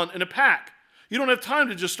come and hunt in a pack. You don't have time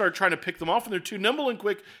to just start trying to pick them off, and they're too nimble and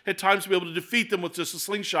quick at times to be able to defeat them with just a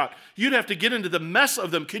slingshot. You'd have to get into the mess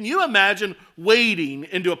of them. Can you imagine wading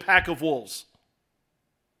into a pack of wolves?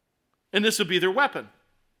 And this would be their weapon.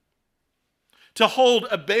 To hold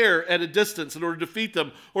a bear at a distance in order to defeat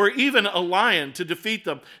them, or even a lion to defeat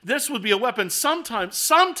them. This would be a weapon.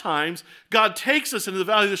 Sometimes God takes us into the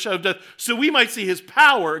valley of the shadow of death so we might see his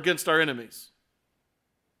power against our enemies.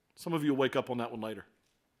 Some of you will wake up on that one later.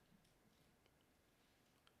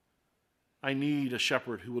 I need a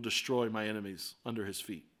shepherd who will destroy my enemies under his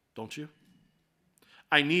feet, don't you?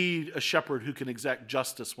 I need a shepherd who can exact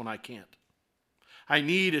justice when I can't. I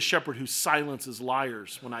need a shepherd who silences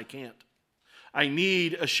liars when I can't. I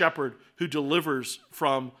need a shepherd who delivers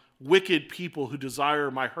from wicked people who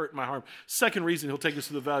desire my hurt and my harm. Second reason he'll take us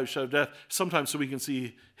to the valley of the shadow of death, sometimes so we can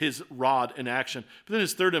see his rod in action. But then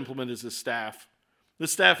his third implement is his staff. The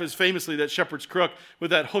staff is famously that shepherd's crook with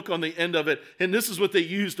that hook on the end of it. And this is what they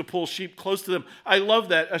use to pull sheep close to them. I love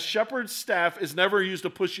that. A shepherd's staff is never used to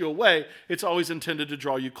push you away. It's always intended to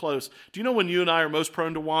draw you close. Do you know when you and I are most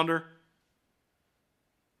prone to wander?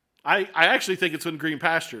 I actually think it's in green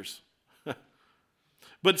pastures.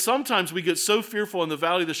 But sometimes we get so fearful in the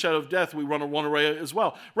valley of the shadow of death, we run away as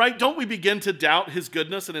well, right? Don't we begin to doubt his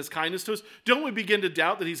goodness and his kindness to us? Don't we begin to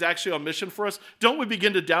doubt that he's actually on mission for us? Don't we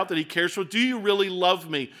begin to doubt that he cares for us? Do you really love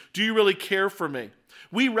me? Do you really care for me?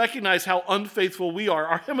 We recognize how unfaithful we are.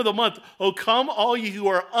 Our hymn of the month, "Oh, come all ye who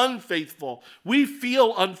are unfaithful." We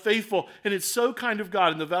feel unfaithful, and it's so kind of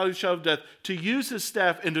God in the valley of the shadow of death to use his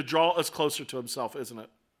staff and to draw us closer to himself, isn't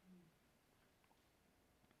it?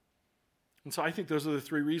 And so I think those are the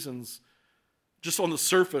three reasons, just on the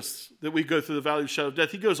surface, that we go through the valley of the shadow of death.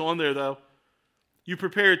 He goes on there, though. You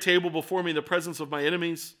prepare a table before me in the presence of my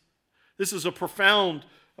enemies. This is a profound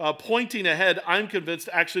pointing ahead, I'm convinced,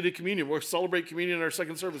 actually to communion. We'll celebrate communion in our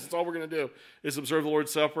second service. That's all we're going to do, is observe the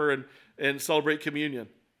Lord's Supper and celebrate communion.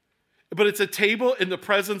 But it's a table in the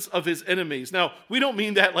presence of his enemies. Now, we don't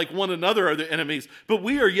mean that like one another are the enemies, but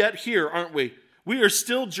we are yet here, aren't we? We are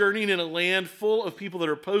still journeying in a land full of people that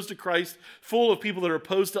are opposed to Christ, full of people that are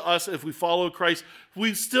opposed to us if we follow Christ.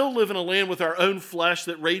 We still live in a land with our own flesh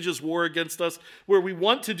that rages war against us, where we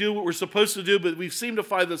want to do what we're supposed to do, but we seem to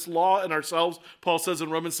find this law in ourselves, Paul says in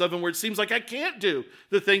Romans 7, where it seems like I can't do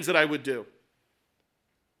the things that I would do.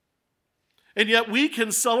 And yet we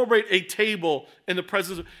can celebrate a table in the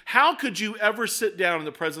presence of... How could you ever sit down in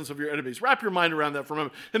the presence of your enemies? Wrap your mind around that for a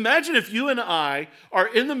moment. Imagine if you and I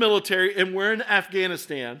are in the military and we're in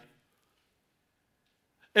Afghanistan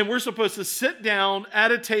and we're supposed to sit down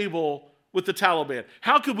at a table with the Taliban.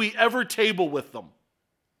 How could we ever table with them?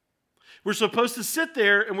 We're supposed to sit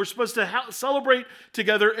there and we're supposed to celebrate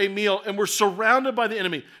together a meal, and we're surrounded by the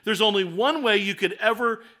enemy. There's only one way you could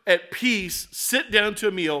ever, at peace, sit down to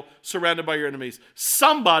a meal surrounded by your enemies.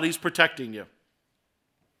 Somebody's protecting you.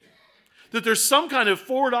 That there's some kind of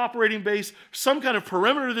forward operating base, some kind of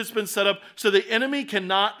perimeter that's been set up so the enemy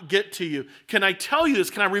cannot get to you. Can I tell you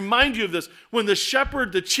this? Can I remind you of this? When the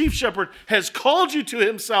shepherd, the chief shepherd, has called you to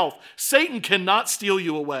himself, Satan cannot steal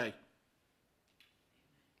you away.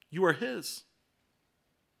 You are his.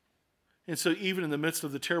 And so even in the midst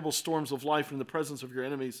of the terrible storms of life and in the presence of your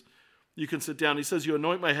enemies, you can sit down. He says, you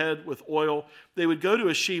anoint my head with oil. They would go to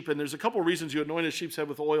a sheep, and there's a couple reasons you anoint a sheep's head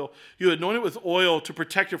with oil. You anoint it with oil to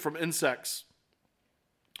protect it from insects.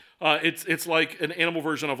 It's like an animal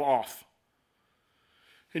version of off.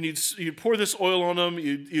 And you'd pour this oil on them,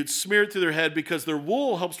 you'd smear it through their head because their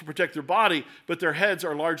wool helps to protect their body, but their heads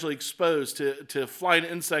are largely exposed to flying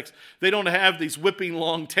insects. They don't have these whipping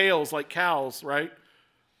long tails like cows, right?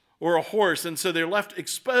 Or a horse, and so they're left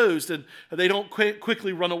exposed, and they don't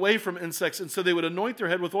quickly run away from insects, and so they would anoint their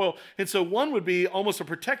head with oil. And so one would be almost a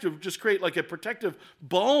protective, just create like a protective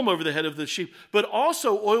balm over the head of the sheep, but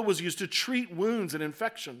also oil was used to treat wounds and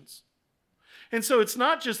infections. And so it's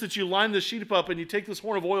not just that you line the sheep up and you take this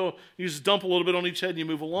horn of oil, you just dump a little bit on each head and you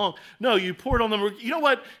move along. No, you pour it on them. You know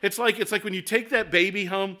what? It's like when you take that baby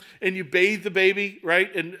home and you bathe the baby,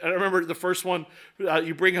 right? And I remember the first one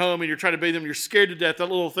you bring home and you're trying to bathe them. You're scared to death. That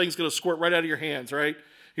little thing's going to squirt right out of your hands, right?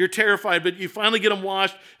 You're terrified, but you finally get them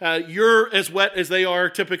washed. You're as wet as they are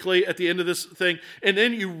typically at the end of this thing. And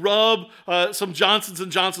then you rub some Johnson's &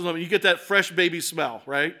 Johnson's on them. You get that fresh baby smell,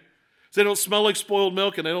 right? So they don't smell like spoiled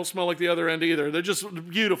milk, and they don't smell like the other end either. They're just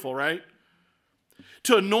beautiful, right?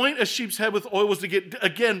 To anoint a sheep's head with oil was to get,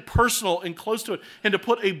 again, personal and close to it, and to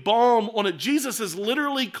put a balm on it. Jesus is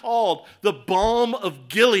literally called the balm of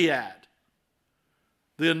Gilead,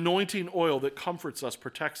 the anointing oil that comforts us,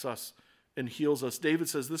 protects us, and heals us. David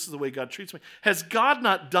says, this is the way God treats me. Has God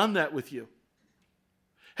not done that with you?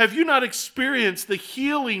 Have you not experienced the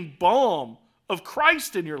healing balm of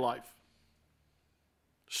Christ in your life?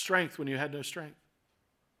 Strength when you had no strength.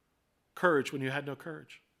 Courage when you had no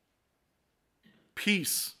courage.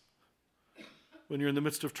 Peace when you're in the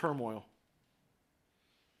midst of turmoil.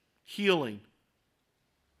 Healing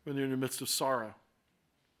when you're in the midst of sorrow.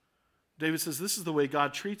 David says, this is the way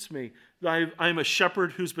God treats me. I am a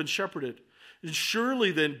shepherd who's been shepherded. And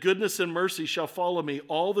surely then goodness and mercy shall follow me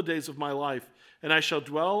all the days of my life, and I shall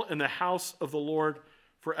dwell in the house of the Lord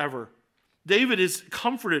forever. David is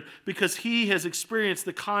comforted because he has experienced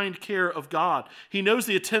the kind care of God. He knows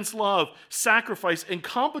the intense love, sacrifice, and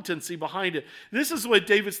competency behind it. This is what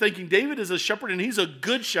David's thinking. David is a shepherd, and he's a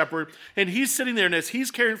good shepherd, and he's sitting there, and as he's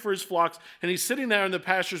caring for his flocks, and he's sitting there in the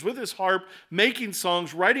pastures with his harp, making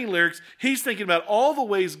songs, writing lyrics, he's thinking about all the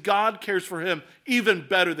ways God cares for him even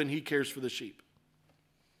better than he cares for the sheep.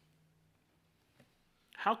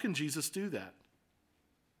 How can Jesus do that?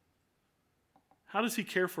 How does he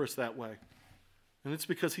care for us that way? And it's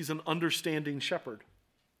because he's an understanding shepherd.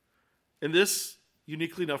 And this,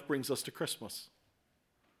 uniquely enough, brings us to Christmas.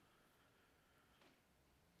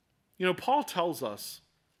 You know, Paul tells us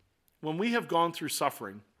when we have gone through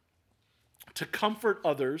suffering to comfort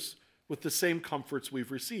others with the same comforts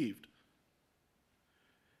we've received.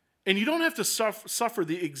 And you don't have to suffer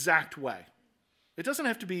the exact way. It doesn't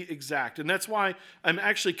have to be exact. And that's why I'm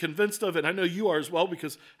actually convinced of, and I know you are as well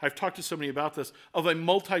because I've talked to so many about this, of a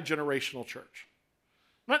multi-generational church.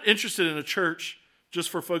 I'm not interested in a church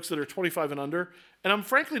just for folks that are 25 and under, and I'm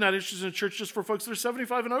frankly not interested in a church just for folks that are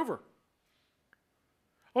 75 and over.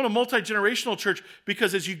 I want a multi-generational church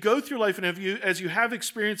because as you go through life and as you have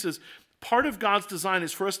experiences, part of God's design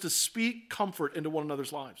is for us to speak comfort into one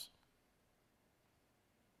another's lives.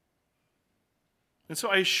 And so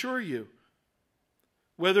I assure you,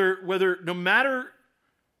 whether no matter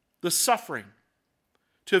the suffering,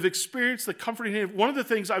 to have experienced the comforting hand, one of the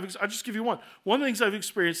things I'll just give you one. One of the things I've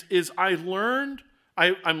experienced is I'm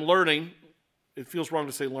learning, it feels wrong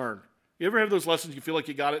to say learn. You ever have those lessons you feel like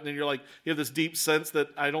you got it and then you're like, you have this deep sense that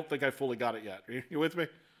I don't think I fully got it yet. Are you with me?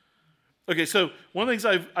 Okay, so one of the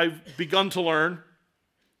things I've begun to learn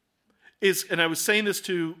is, and I was saying this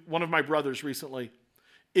to one of my brothers recently,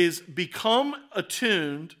 is become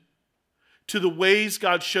attuned to the ways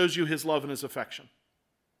God shows you his love and his affection.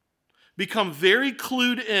 Become very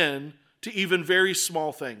clued in to even very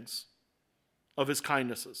small things of his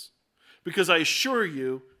kindnesses. Because I assure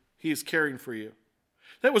you, he is caring for you.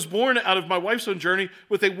 That was born out of my wife's own journey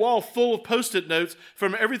with a wall full of Post-it notes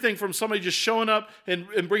from everything from somebody just showing up and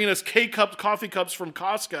bringing us K-cups, coffee cups from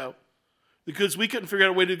Costco because we couldn't figure out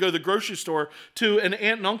a way to go to the grocery store, to an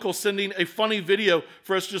aunt and uncle sending a funny video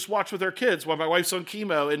for us to just watch with our kids while my wife's on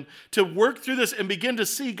chemo, and to work through this and begin to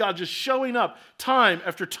see God just showing up time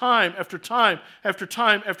after time after time after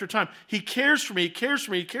time after time. He cares for me, he cares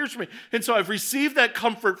for me, he cares for me. And so I've received that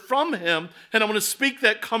comfort from him, and I'm going to speak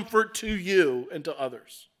that comfort to you and to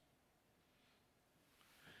others.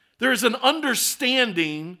 There is an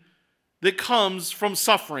understanding that comes from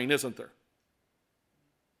suffering, isn't there?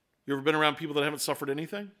 You ever been around people that haven't suffered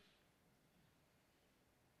anything?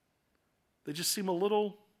 They just seem a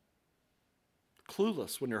little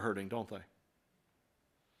clueless when you're hurting, don't they?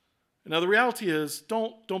 Now the reality is,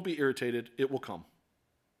 don't be irritated. It will come.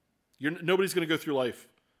 Nobody's going to go through life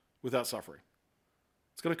without suffering.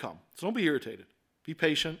 It's going to come. So don't be irritated. Be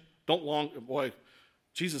patient. Boy,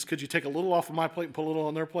 Jesus, could you take a little off of my plate and put a little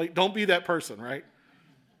on their plate? Don't be that person, right?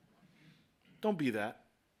 Don't be that.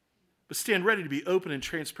 But stand ready to be open and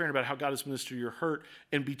transparent about how God has ministered your hurt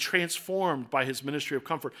and be transformed by his ministry of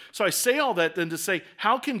comfort. So I say all that then to say,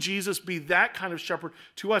 how can Jesus be that kind of shepherd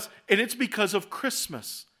to us? And it's because of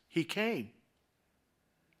Christmas. He came.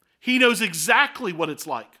 He knows exactly what it's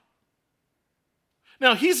like.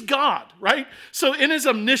 Now, he's God, right? So in his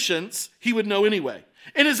omniscience, he would know anyway.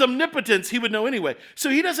 In his omnipotence, he would know anyway. So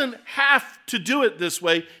he doesn't have to do it this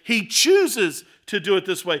way. He chooses to do it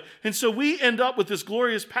this way. And so we end up with this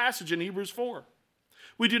glorious passage in Hebrews 4.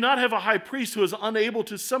 We do not have a high priest who is unable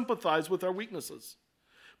to sympathize with our weaknesses,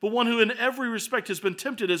 but one who in every respect has been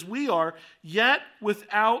tempted as we are, yet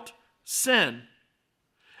without sin.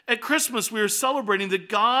 At Christmas, we are celebrating that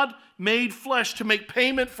God made flesh to make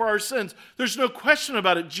payment for our sins. There's no question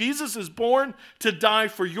about it. Jesus is born to die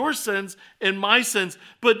for your sins and my sins.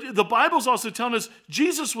 But the Bible's also telling us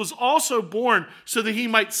Jesus was also born so that he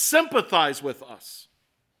might sympathize with us.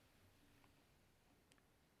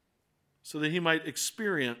 So that he might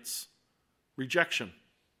experience rejection,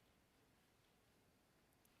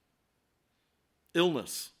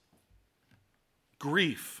 illness,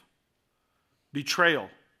 grief, betrayal,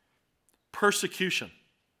 persecution,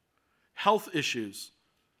 health issues,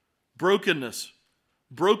 brokenness,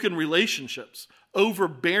 broken relationships,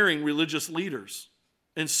 overbearing religious leaders,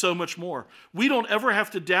 and so much more. We don't ever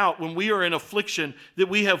have to doubt when we are in affliction that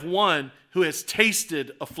we have one who has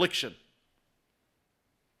tasted affliction.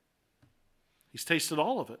 He's tasted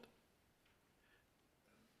all of it.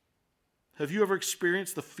 Have you ever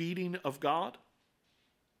experienced the feeding of God?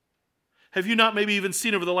 Have you not maybe even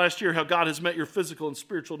seen over the last year how God has met your physical and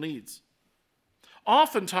spiritual needs?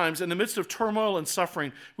 Oftentimes, in the midst of turmoil and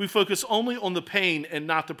suffering, we focus only on the pain and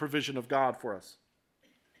not the provision of God for us.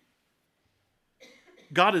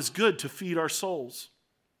 God is good to feed our souls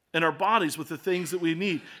and our bodies with the things that we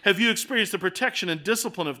need. Have you experienced the protection and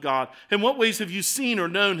discipline of God? In what ways have you seen or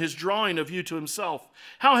known his drawing of you to himself?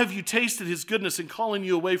 How have you tasted his goodness in calling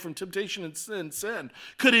you away from temptation and sin?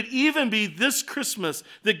 Could it even be this Christmas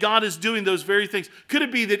that God is doing those very things? Could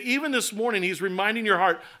it be that even this morning he's reminding your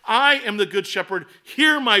heart, I am the good shepherd,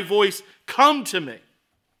 hear my voice, come to me, and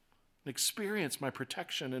experience my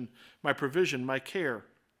protection and my provision, my care.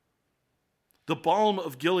 The balm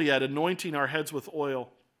of Gilead anointing our heads with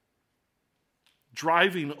oil,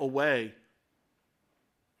 driving away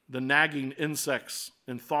the nagging insects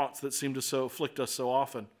and thoughts that seem to so afflict us so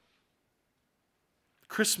often.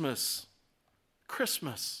 Christmas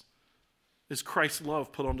is Christ's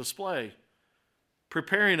love put on display,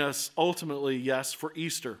 preparing us ultimately, yes, for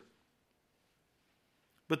Easter.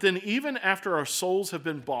 But then even after our souls have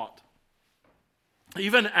been bought,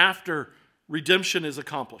 even after redemption is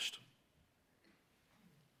accomplished,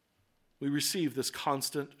 we receive this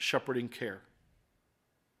constant shepherding care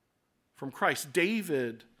from Christ.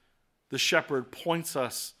 David, the shepherd, points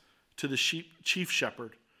us to the chief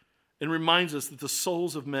shepherd and reminds us that the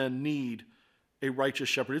souls of men need a righteous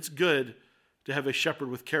shepherd. It's good to have a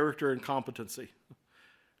shepherd with character and competency.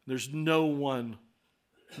 There's no one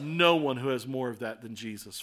who has more of that than Jesus.